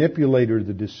the manipulator,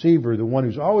 the deceiver, the one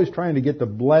who's always trying to get the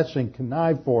blessing,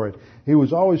 connive for it. He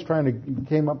was always trying to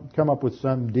come up with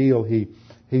some deal. He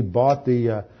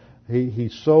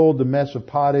sold the mess of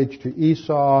pottage to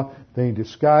Esau. Then he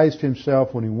disguised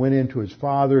himself when he went into his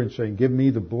father and saying, give me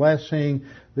the blessing.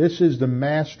 This is the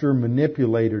master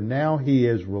manipulator. Now he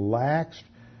is relaxed.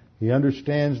 He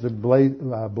understands the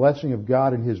blessing of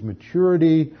God in his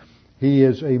maturity. He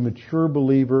is a mature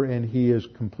believer, and he is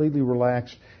completely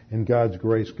relaxed in God's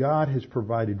grace. God has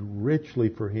provided richly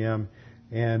for him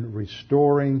in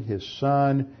restoring his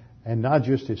son, and not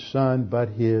just his son, but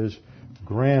his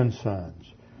grandsons.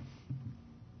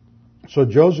 So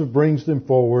Joseph brings them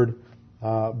forward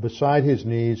beside his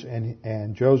knees,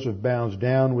 and Joseph bows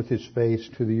down with his face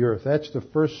to the earth. That's the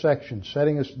first section,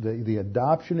 setting us the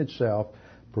adoption itself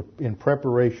in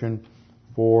preparation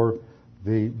for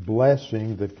the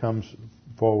blessing that comes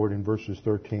forward in verses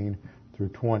 13 through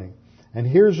 20. And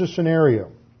here's a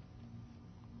scenario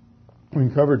we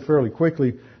covered fairly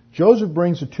quickly. Joseph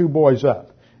brings the two boys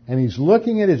up, and he's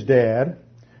looking at his dad,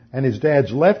 and his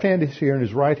dad's left hand is here and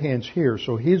his right hand's here.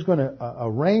 So he's going to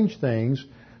arrange things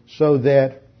so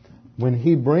that when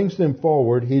he brings them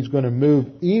forward, he's going to move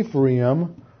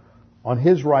Ephraim on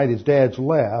his right, his dad's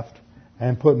left,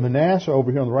 and put Manasseh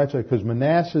over here on the right side, because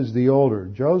Manasseh is the older.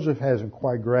 Joseph hasn't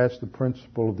quite grasped the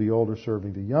principle of the older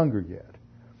serving the younger yet.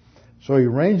 So he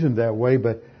arranged them that way,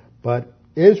 but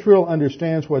Israel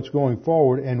understands what's going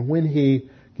forward, and when he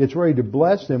gets ready to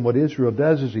bless them, what Israel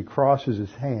does is he crosses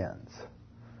his hands,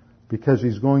 because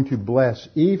he's going to bless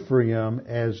Ephraim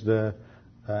as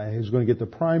he's going to get the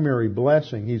primary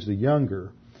blessing. He's the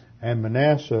younger, and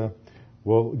Manasseh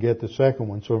will get the second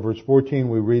one. So in verse 14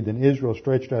 we read, Then Israel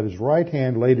stretched out his right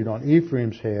hand, laid it on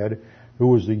Ephraim's head, who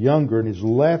was the younger, and his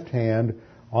left hand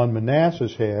on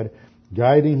Manasseh's head,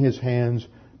 guiding his hands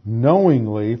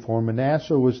knowingly, for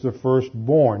Manasseh was the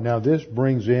firstborn. Now this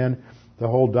brings in the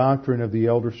whole doctrine of the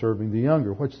elder serving the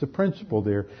younger. What's the principle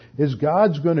there? Is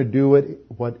God's going to do it,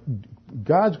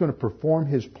 God's going to perform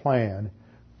His plan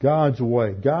God's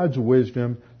way. God's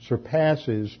wisdom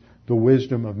surpasses the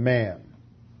wisdom of man.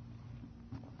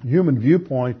 The human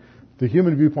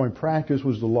viewpoint practice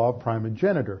was the law of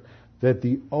primogeniture, that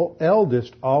the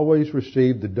eldest always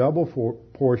received the double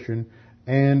portion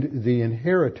and the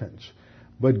inheritance.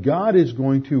 But God is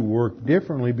going to work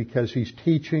differently, because He's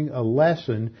teaching a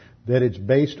lesson that it's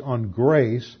based on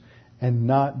grace and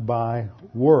not by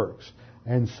works.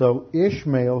 And so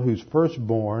Ishmael, who's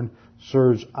firstborn,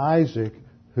 serves Isaac,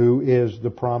 who is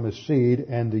the promised seed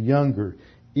and the younger.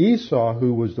 Esau,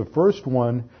 who was the first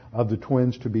one of the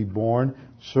twins to be born,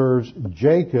 serves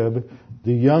Jacob,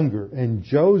 the younger. And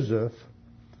Joseph's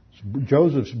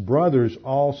brothers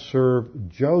all serve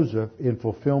Joseph in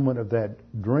fulfillment of that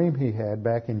dream he had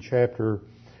back in chapter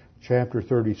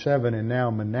 37. And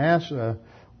now Manasseh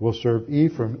will serve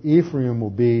Ephraim. Ephraim will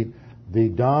be the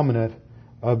dominant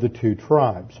of the two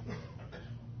tribes.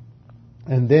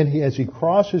 And then as he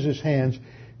crosses his hands,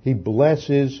 he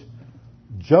blesses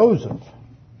Joseph,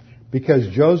 because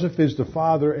Joseph is the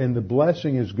father and the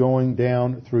blessing is going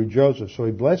down through Joseph. So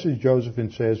he blesses Joseph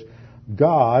and says,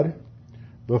 God,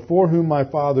 before whom my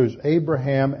fathers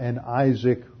Abraham and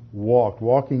Isaac walked.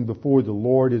 Walking before the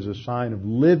Lord is a sign of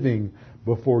living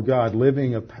before God,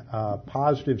 living a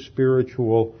positive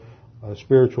spiritual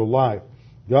life.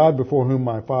 God, before whom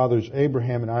my fathers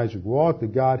Abraham and Isaac walked, the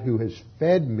God who has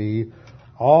fed me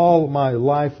all my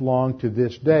life long to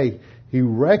this day. He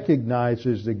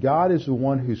recognizes that God is the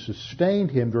one who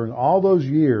sustained him during all those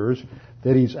years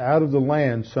that he's out of the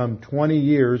land, some 20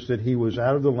 years that he was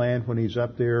out of the land when he's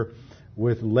up there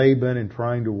with Laban and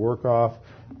trying to work off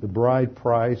the bride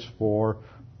price for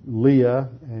Leah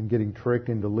and getting tricked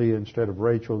into Leah instead of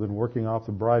Rachel, then working off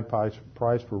the bride price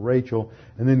for Rachel,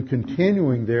 and then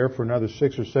continuing there for another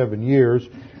 6 or 7 years.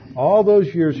 All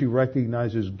those years he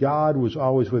recognizes God was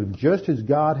always with him, just as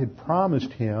God had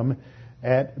promised him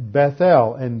at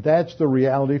Bethel. And that's the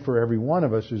reality for every one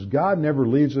of us, is God never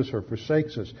leaves us or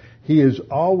forsakes us. He is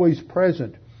always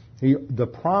present. The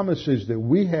promises that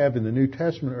we have in the New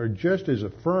Testament are just as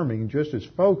affirming, just as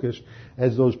focused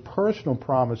as those personal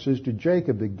promises to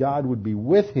Jacob, that God would be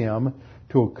with him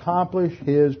to accomplish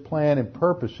his plan and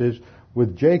purposes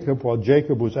with Jacob while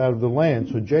Jacob was out of the land.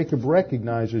 So Jacob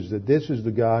recognizes that this is the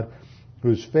God who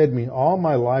has fed me all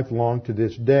my life long to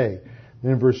this day.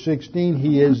 Then in verse 16,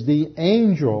 he is the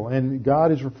angel, and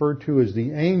God is referred to as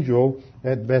the angel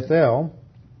at Bethel,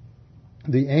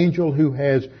 the angel who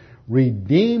has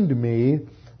redeemed me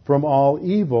from all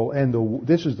evil. And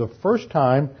this is the first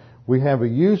time we have a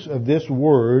use of this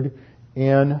word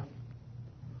in...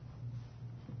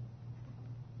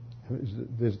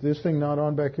 Is this thing not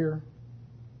on back here?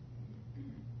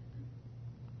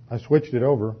 I switched it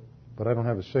over, but I don't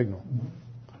have a signal.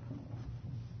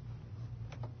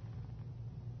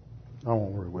 I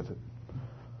won't worry with it.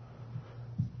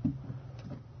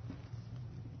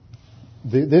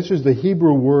 This is the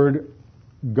Hebrew word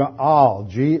Ga'al,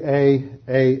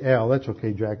 G-A-A-L. That's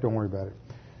okay, Jack, don't worry about it.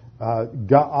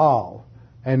 Ga'al.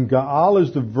 And Ga'al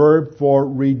is the verb for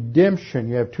redemption.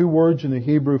 You have two words in the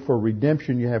Hebrew for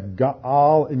redemption. You have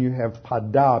Ga'al and you have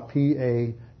Padah,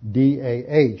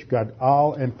 P-A-D-A-H.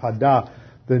 Ga'al and Padah.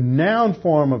 The noun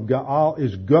form of Ga'al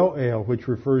is Go'el, which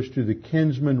refers to the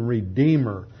kinsman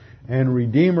redeemer. And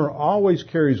redeemer always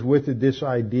carries with it this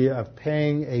idea of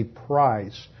paying a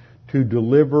price to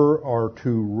deliver or to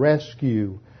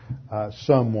rescue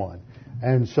someone.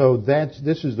 And so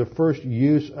this is the first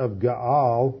use of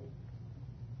Ga'al,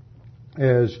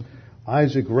 as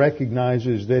Isaac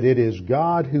recognizes that it is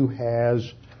God who has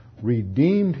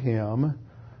redeemed him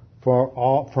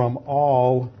from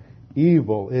all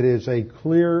evil. It is a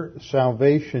clear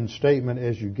salvation statement,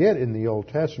 as you get in the Old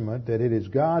Testament, that it is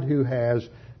God who has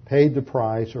paid the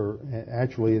price, or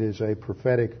actually it is a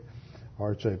prophetic,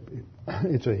 or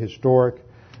it's a historic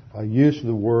use of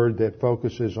the word that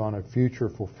focuses on a future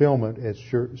fulfillment as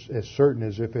certain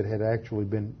as if it had actually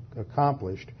been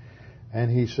accomplished.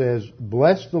 And he says,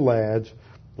 "Bless the lads,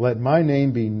 let my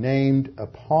name be named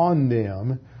upon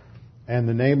them, and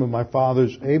the name of my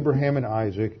fathers Abraham and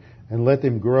Isaac, and let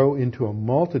them grow into a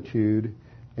multitude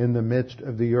in the midst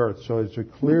of the earth." So it's a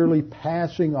clearly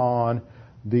passing on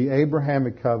the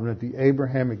Abrahamic covenant, the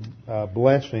Abrahamic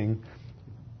blessing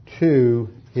to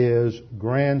his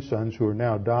grandsons, who are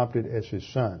now adopted as his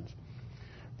sons.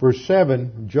 Verse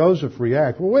 7, Joseph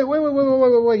reacts. Well,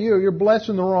 wait, you're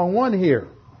blessing the wrong one here.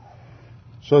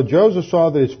 So Joseph saw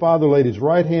that his father laid his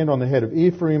right hand on the head of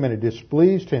Ephraim, and it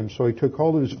displeased him. So he took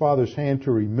hold of his father's hand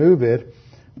to remove it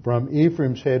from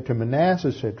Ephraim's head to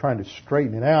Manasseh's head, trying to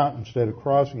straighten it out instead of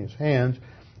crossing his hands.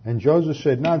 And Joseph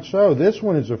said, "Not so. This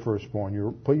one is the firstborn.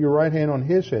 You put your right hand on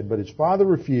his head." But his father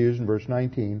refused, in verse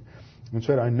 19, and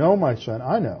said, "I know, my son,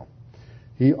 I know.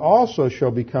 He also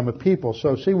shall become a people."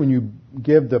 So see, when you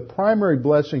give the primary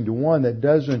blessing to one, that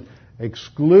doesn't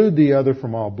exclude the other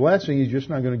from all blessing. He's just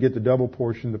not going to get the double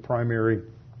portion, the primary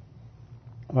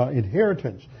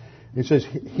inheritance. It says,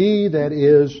 "He that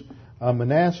is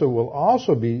Manasseh will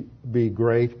also be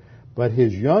great, but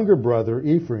his younger brother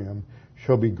Ephraim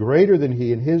shall be greater than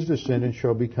he, and his descendants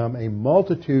shall become a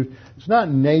multitude." It's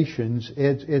not nations.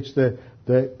 It's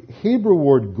the Hebrew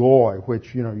word goy,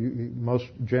 which most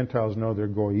Gentiles know they're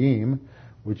goyim,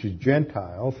 which is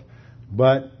Gentiles.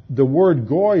 But the word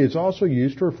goy is also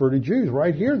used to refer to Jews.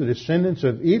 Right here, the descendants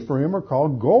of Ephraim are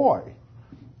called goy.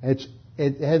 It's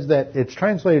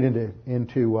translated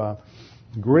into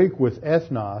Greek with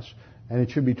ethnos, and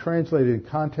it should be translated in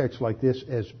context like this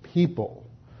as people,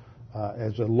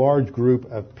 as a large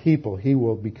group of people. He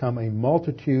will become a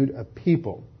multitude of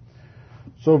people.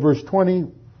 So verse 20,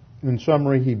 in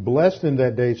summary, he blessed them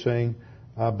that day, saying,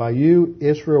 "By you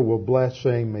Israel will bless,"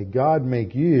 saying, "May God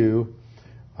make you,"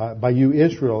 by you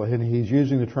Israel, and he's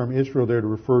using the term Israel there to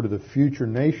refer to the future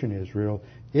nation Israel.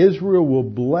 Israel will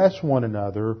bless one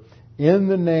another in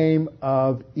the name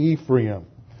of Ephraim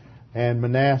and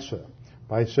Manasseh,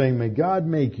 by saying, "May God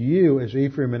make you," as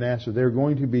Ephraim and Manasseh, they're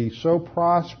going to be so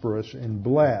prosperous and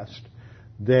blessed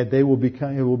that it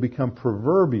will become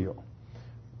proverbial,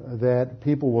 that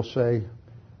people will say,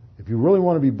 if you really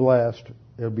want to be blessed,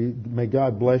 may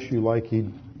God bless you like he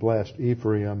blessed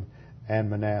Ephraim and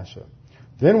Manasseh.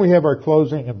 Then we have our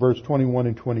closing at verse 21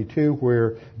 and 22,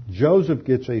 where Joseph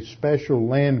gets a special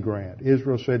land grant.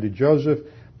 Israel said to Joseph,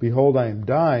 "Behold, I am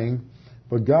dying.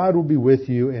 but God will be with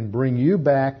you and bring you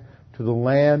back to the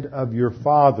land of your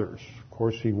fathers. Of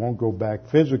course, he won't go back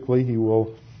physically.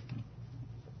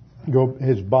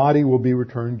 His body will be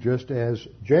returned just as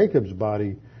Jacob's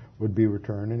body would be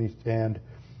returned.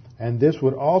 And this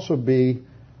would also be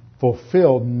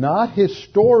fulfilled, not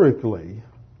historically,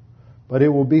 but it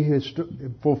will be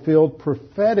fulfilled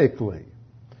prophetically.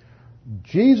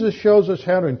 Jesus shows us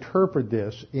how to interpret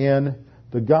this in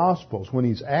the Gospels. When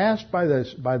he's asked by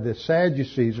the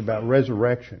Sadducees about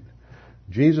resurrection,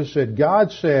 Jesus said,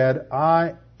 God said,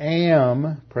 I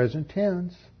am, present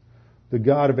tense, the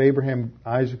God of Abraham,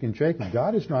 Isaac, and Jacob.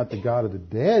 God is not the God of the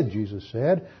dead, Jesus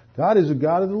said. God is the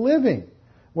God of the living.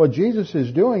 What Jesus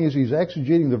is doing is he's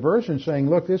exegeting the verse and saying,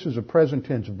 look, this is a present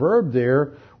tense verb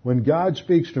there. When God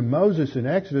speaks to Moses in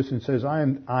Exodus and says, I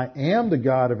am the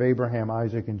God of Abraham,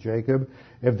 Isaac, and Jacob,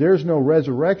 if there's no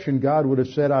resurrection, God would have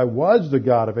said, I was the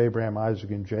God of Abraham, Isaac,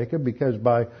 and Jacob, because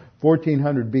by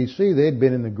 1400 BC, they had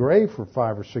been in the grave for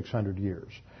 500 or 600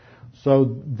 years.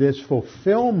 So this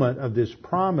fulfillment of this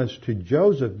promise to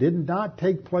Joseph did not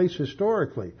take place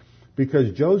historically,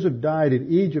 because Joseph died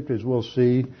in Egypt, as we'll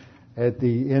see at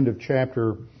the end of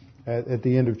chapter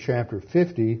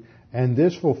 50, and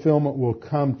this fulfillment will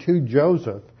come to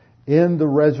Joseph in the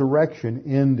resurrection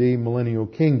in the millennial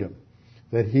kingdom,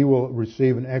 that he will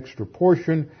receive an extra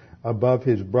portion above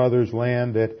his brother's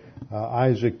land that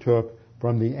Isaac took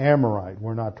from the Amorite.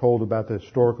 We're not told about the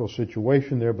historical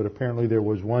situation there, but apparently there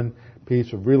was one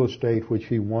piece of real estate which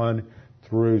he won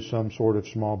through some sort of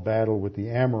small battle with the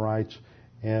Amorites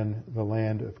in the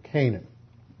land of Canaan.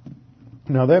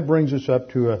 Now that brings us up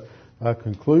to a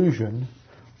conclusion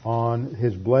on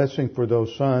his blessing for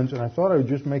those sons, and I thought I would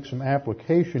just make some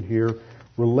application here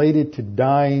related to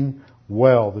dying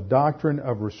well, the doctrine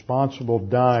of responsible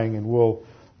dying, and we'll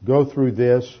go through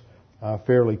this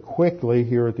fairly quickly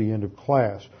here at the end of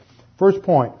class. First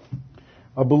point,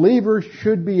 a believer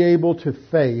should be able to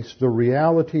face the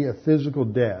reality of physical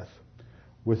death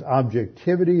with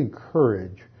objectivity and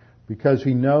courage, because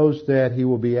he knows that he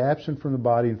will be absent from the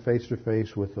body and face to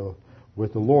face with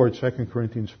the Lord, 2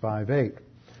 Corinthians 5:8.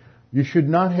 You should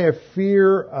not have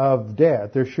fear of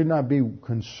death. There should not be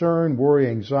concern, worry,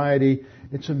 anxiety.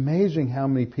 It's amazing how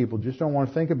many people just don't want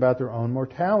to think about their own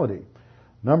mortality.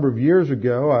 A number of years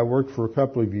ago, I worked for a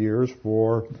couple of years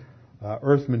for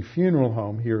Earthman Funeral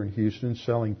Home here in Houston,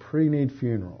 selling pre-need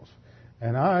funerals.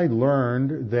 And I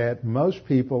learned that most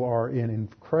people are in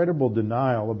incredible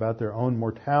denial about their own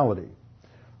mortality.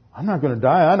 I'm not going to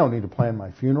die. I don't need to plan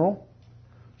my funeral.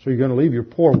 So you're going to leave your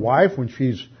poor wife when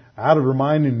she's out of her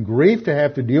mind in grief to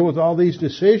have to deal with all these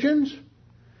decisions?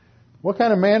 What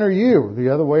kind of man are you? The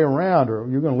other way around. Or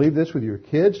you're going to leave this with your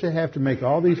kids to have to make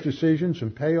all these decisions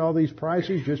and pay all these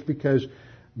prices just because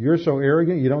you're so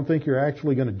arrogant you don't think you're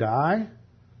actually going to die?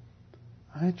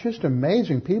 It's just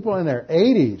amazing. People in their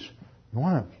 80s, you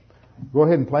want to go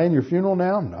ahead and plan your funeral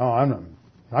now? No, I'm not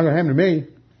going to happen to me.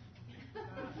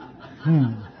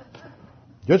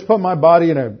 Just put my body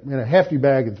in a hefty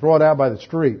bag and throw it out by the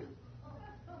street.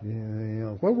 You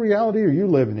know, what reality are you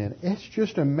living in? It's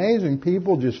just amazing.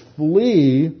 People just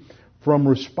flee from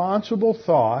responsible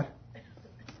thought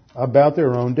about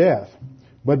their own death.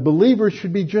 But believers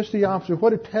should be just the opposite.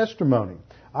 What a testimony.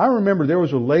 I remember there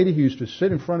was a lady who used to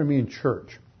sit in front of me in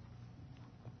church.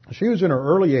 She was in her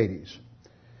early 80s.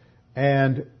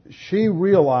 And she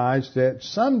realized that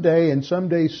someday and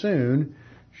someday soon,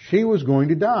 she was going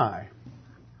to die.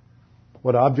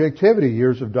 What objectivity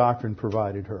years of doctrine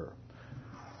provided her.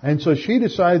 And so she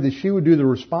decided that she would do the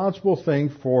responsible thing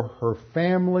for her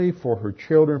family, for her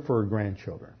children, for her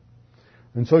grandchildren.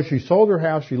 And so she sold her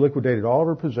house, she liquidated all of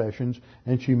her possessions,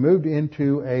 and she moved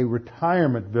into a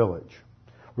retirement village.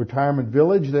 Retirement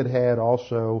village that had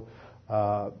also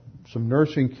some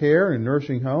nursing care and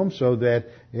nursing homes, so that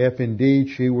if indeed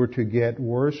she were to get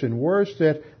worse and worse,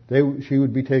 that she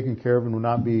would be taken care of and would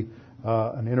not be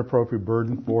an inappropriate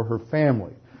burden for her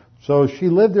family. So she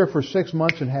lived there for 6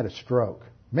 months and had a stroke.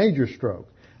 Major stroke.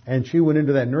 And she went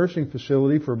into that nursing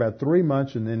facility for about 3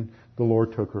 months, and then the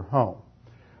Lord took her home.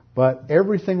 But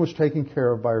everything was taken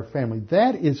care of by her family.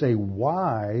 That is a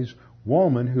wise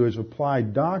woman who has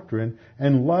applied doctrine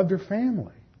and loved her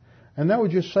family. And that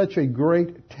was just such a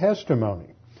great testimony.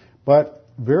 But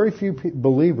very few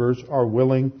believers are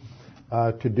willing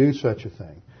to do such a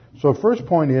thing. So first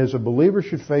point is, a believer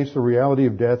should face the reality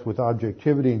of death with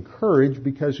objectivity and courage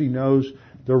because he knows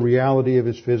the reality of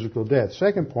his physical death.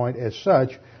 Second point, as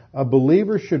such, a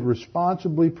believer should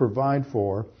responsibly provide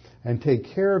for and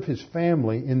take care of his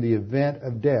family in the event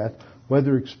of death,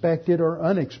 whether expected or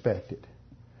unexpected.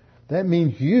 That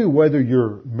means you, whether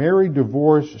you're married,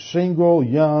 divorced, single,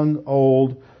 young,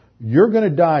 old, You're going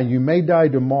to die. You may die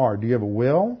tomorrow. Do you have a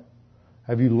will?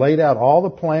 Have you laid out all the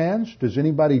plans? Does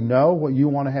anybody know what you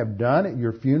want to have done at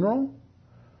your funeral?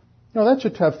 No, that's a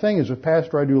tough thing. As a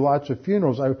pastor, I do lots of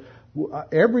funerals.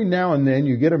 Every now and then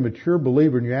you get a mature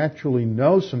believer and you actually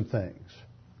know some things.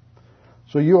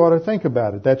 So you ought to think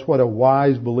about it. That's what a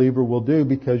wise believer will do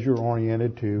because you're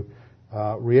oriented to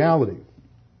reality.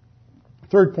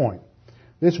 Third point.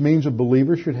 This means a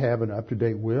believer should have an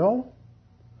up-to-date will.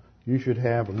 You should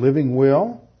have a living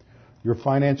will. Your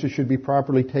finances should be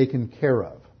properly taken care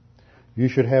of. You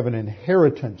should have an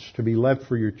inheritance to be left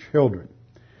for your children.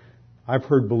 I've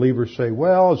heard believers say,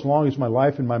 well, as long as my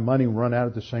life and my money run out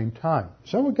at the same time.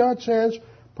 Is that what God says?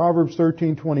 Proverbs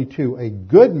 13:22. A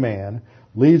good man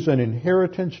leaves an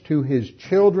inheritance to his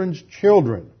children's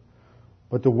children,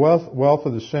 but the wealth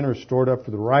of the sinner is stored up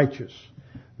for the righteous.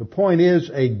 The point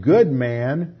is, a good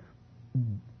man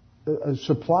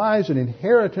supplies an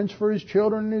inheritance for his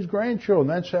children and his grandchildren.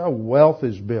 That's how wealth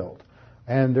is built.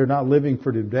 And they're not living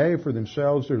for today, for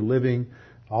themselves. They're living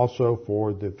also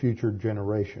for the future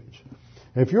generations.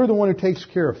 If you're the one who takes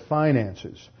care of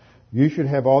finances, you should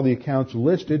have all the accounts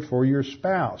listed for your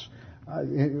spouse. A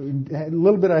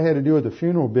little bit I had to do with the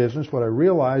funeral business. What I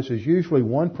realized is usually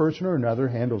one person or another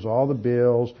handles all the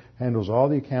bills, handles all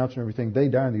the accounts and everything. They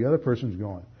die and the other person's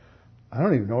going, I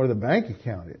don't even know where the bank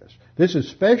account is. This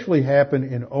especially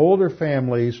happened in older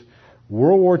families,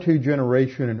 World War II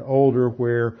generation and older,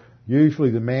 where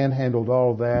usually the man handled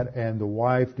all of that and the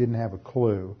wife didn't have a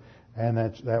clue. And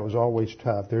that was always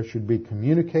tough. There should be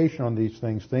communication on these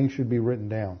things. Things should be written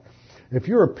down. If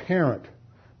you're a parent,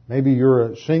 maybe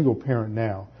you're a single parent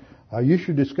now, you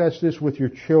should discuss this with your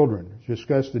children.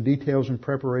 Discuss the details and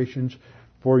preparations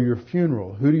for your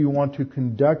funeral. Who do you want to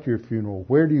conduct your funeral?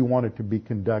 Where do you want it to be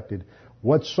conducted?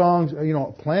 What songs,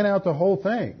 plan out the whole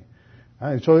thing.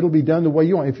 So it'll be done the way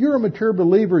you want. If you're a mature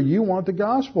believer, you want the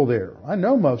gospel there. I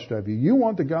know most of you. You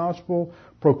want the gospel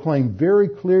proclaimed very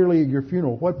clearly at your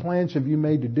funeral. What plans have you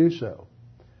made to do so?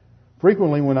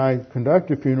 Frequently when I conduct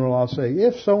a funeral, I'll say,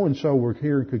 if so-and-so were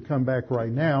here and could come back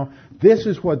right now, this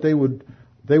is what they would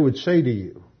say to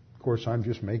you. Of course, I'm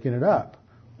just making it up.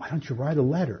 Why don't you write a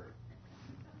letter?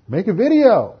 Make a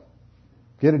video.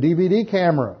 Get a DVD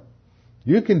camera.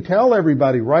 You can tell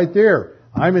everybody right there,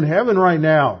 I'm in heaven right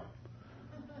now.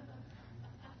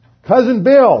 Cousin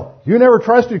Bill, you never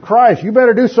trusted Christ. You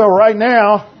better do so right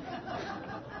now.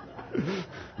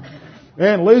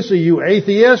 Aunt Lucy, you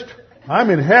atheist, I'm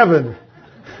in heaven.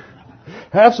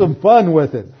 Have some fun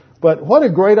with it. But what a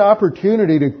great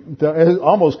opportunity to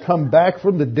almost come back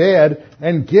from the dead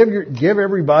and give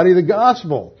everybody the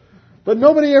gospel. But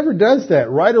nobody ever does that.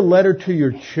 Write a letter to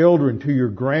your children, to your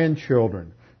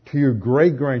grandchildren, to your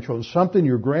great-grandchildren, something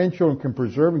your grandchildren can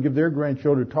preserve and give their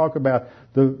grandchildren to talk about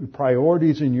the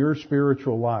priorities in your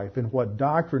spiritual life and what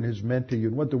doctrine has meant to you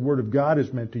and what the Word of God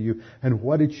has meant to you and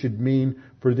what it should mean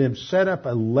for them. Set up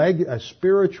a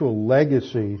spiritual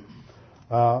legacy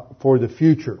for the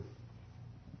future.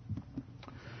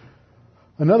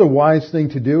 Another wise thing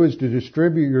to do is to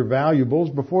distribute your valuables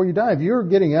before you die. If you're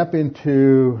getting up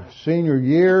into senior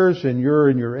years and you're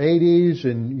in your 80s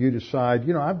and you decide,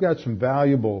 I've got some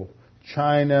valuable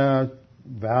china,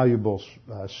 valuable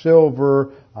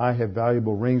silver, I have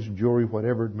valuable rings, jewelry,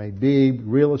 whatever it may be,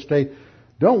 real estate.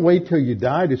 Don't wait till you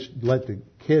die to let the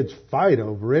kids fight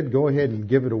over it. Go ahead and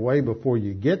give it away before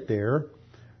you get there.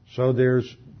 So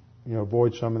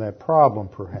avoid some of that problem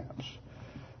perhaps.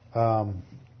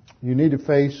 You need to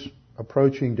face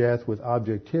approaching death with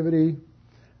objectivity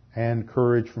and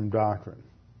courage from doctrine.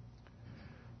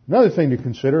 Another thing to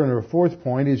consider, and our fourth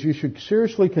point, is you should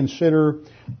seriously consider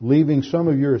leaving some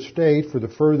of your estate for the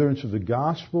furtherance of the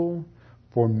gospel,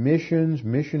 for missions,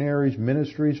 missionaries,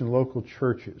 ministries, and local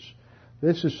churches.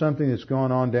 This is something that's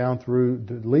gone on down through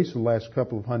at least the last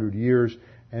couple of hundred years,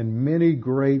 and many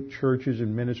great churches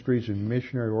and ministries and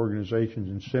missionary organizations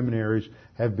and seminaries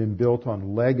have been built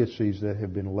on legacies that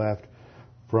have been left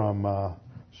from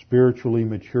spiritually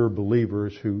mature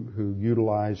believers who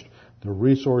utilized the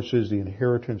resources, the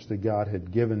inheritance that God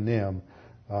had given them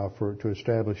to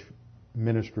establish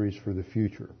ministries for the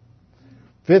future.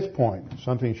 Fifth point,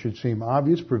 something should seem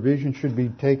obvious, provision should be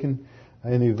taken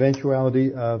in the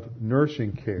eventuality of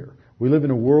nursing care. We live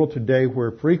in a world today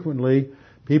where frequently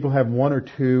people have one or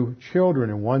two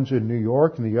children, and one's in New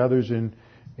York and the other's in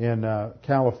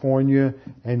California,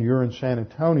 and you're in San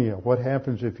Antonio. What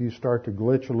happens if you start to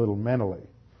glitch a little mentally?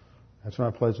 That's not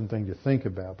a pleasant thing to think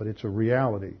about, but it's a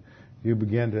reality. You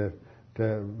begin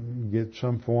to get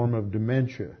some form of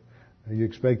dementia. You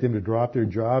expect them to drop their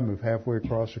job, move halfway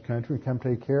across the country, and come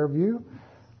take care of you?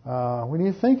 we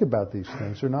need to think about these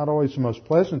things. They're not always the most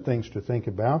pleasant things to think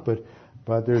about,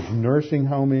 but there's nursing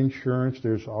home insurance.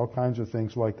 There's all kinds of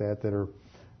things like that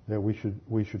that we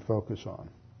should focus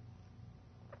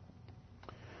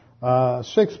on.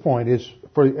 Sixth point is,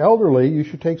 for the elderly, you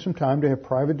should take some time to have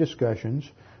private discussions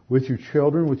with your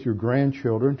children, with your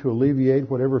grandchildren, to alleviate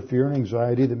whatever fear and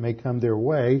anxiety that may come their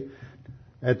way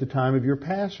at the time of your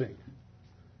passing.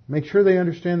 Make sure they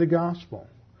understand the gospel,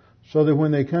 so that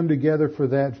when they come together for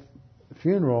that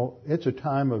funeral, it's a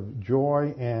time of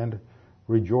joy and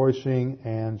rejoicing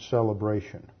and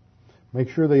celebration. Make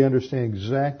sure they understand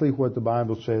exactly what the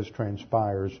Bible says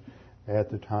transpires at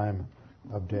the time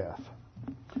of death.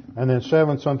 And then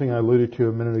seventh, something I alluded to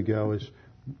a minute ago, is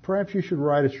perhaps you should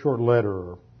write a short letter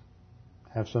or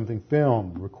have something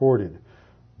filmed, recorded,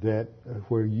 that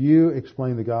where you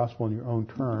explain the gospel in your own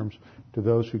terms to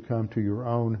those who come to your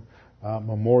own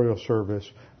memorial service,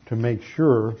 to make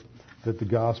sure that the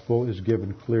gospel is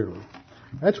given clearly.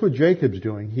 That's what Jacob's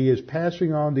doing. He is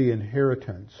passing on the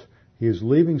inheritance. He is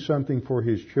leaving something for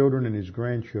his children and his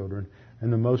grandchildren,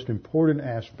 and the most important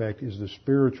aspect is the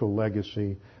spiritual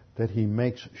legacy that he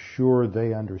makes sure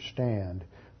they understand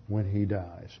when he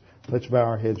dies. Let's bow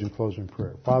our heads and close in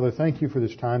prayer. Father, thank you for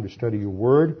this time to study your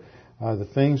word. The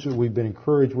things that we've been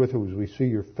encouraged with as we see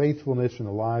your faithfulness in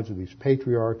the lives of these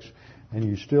patriarchs, and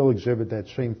you still exhibit that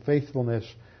same faithfulness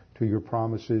to your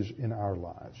promises in our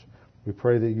lives. We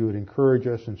pray that you would encourage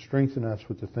us and strengthen us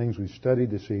with the things we've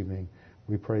studied this evening.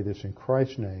 We pray this in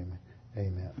Christ's name.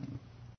 Amen.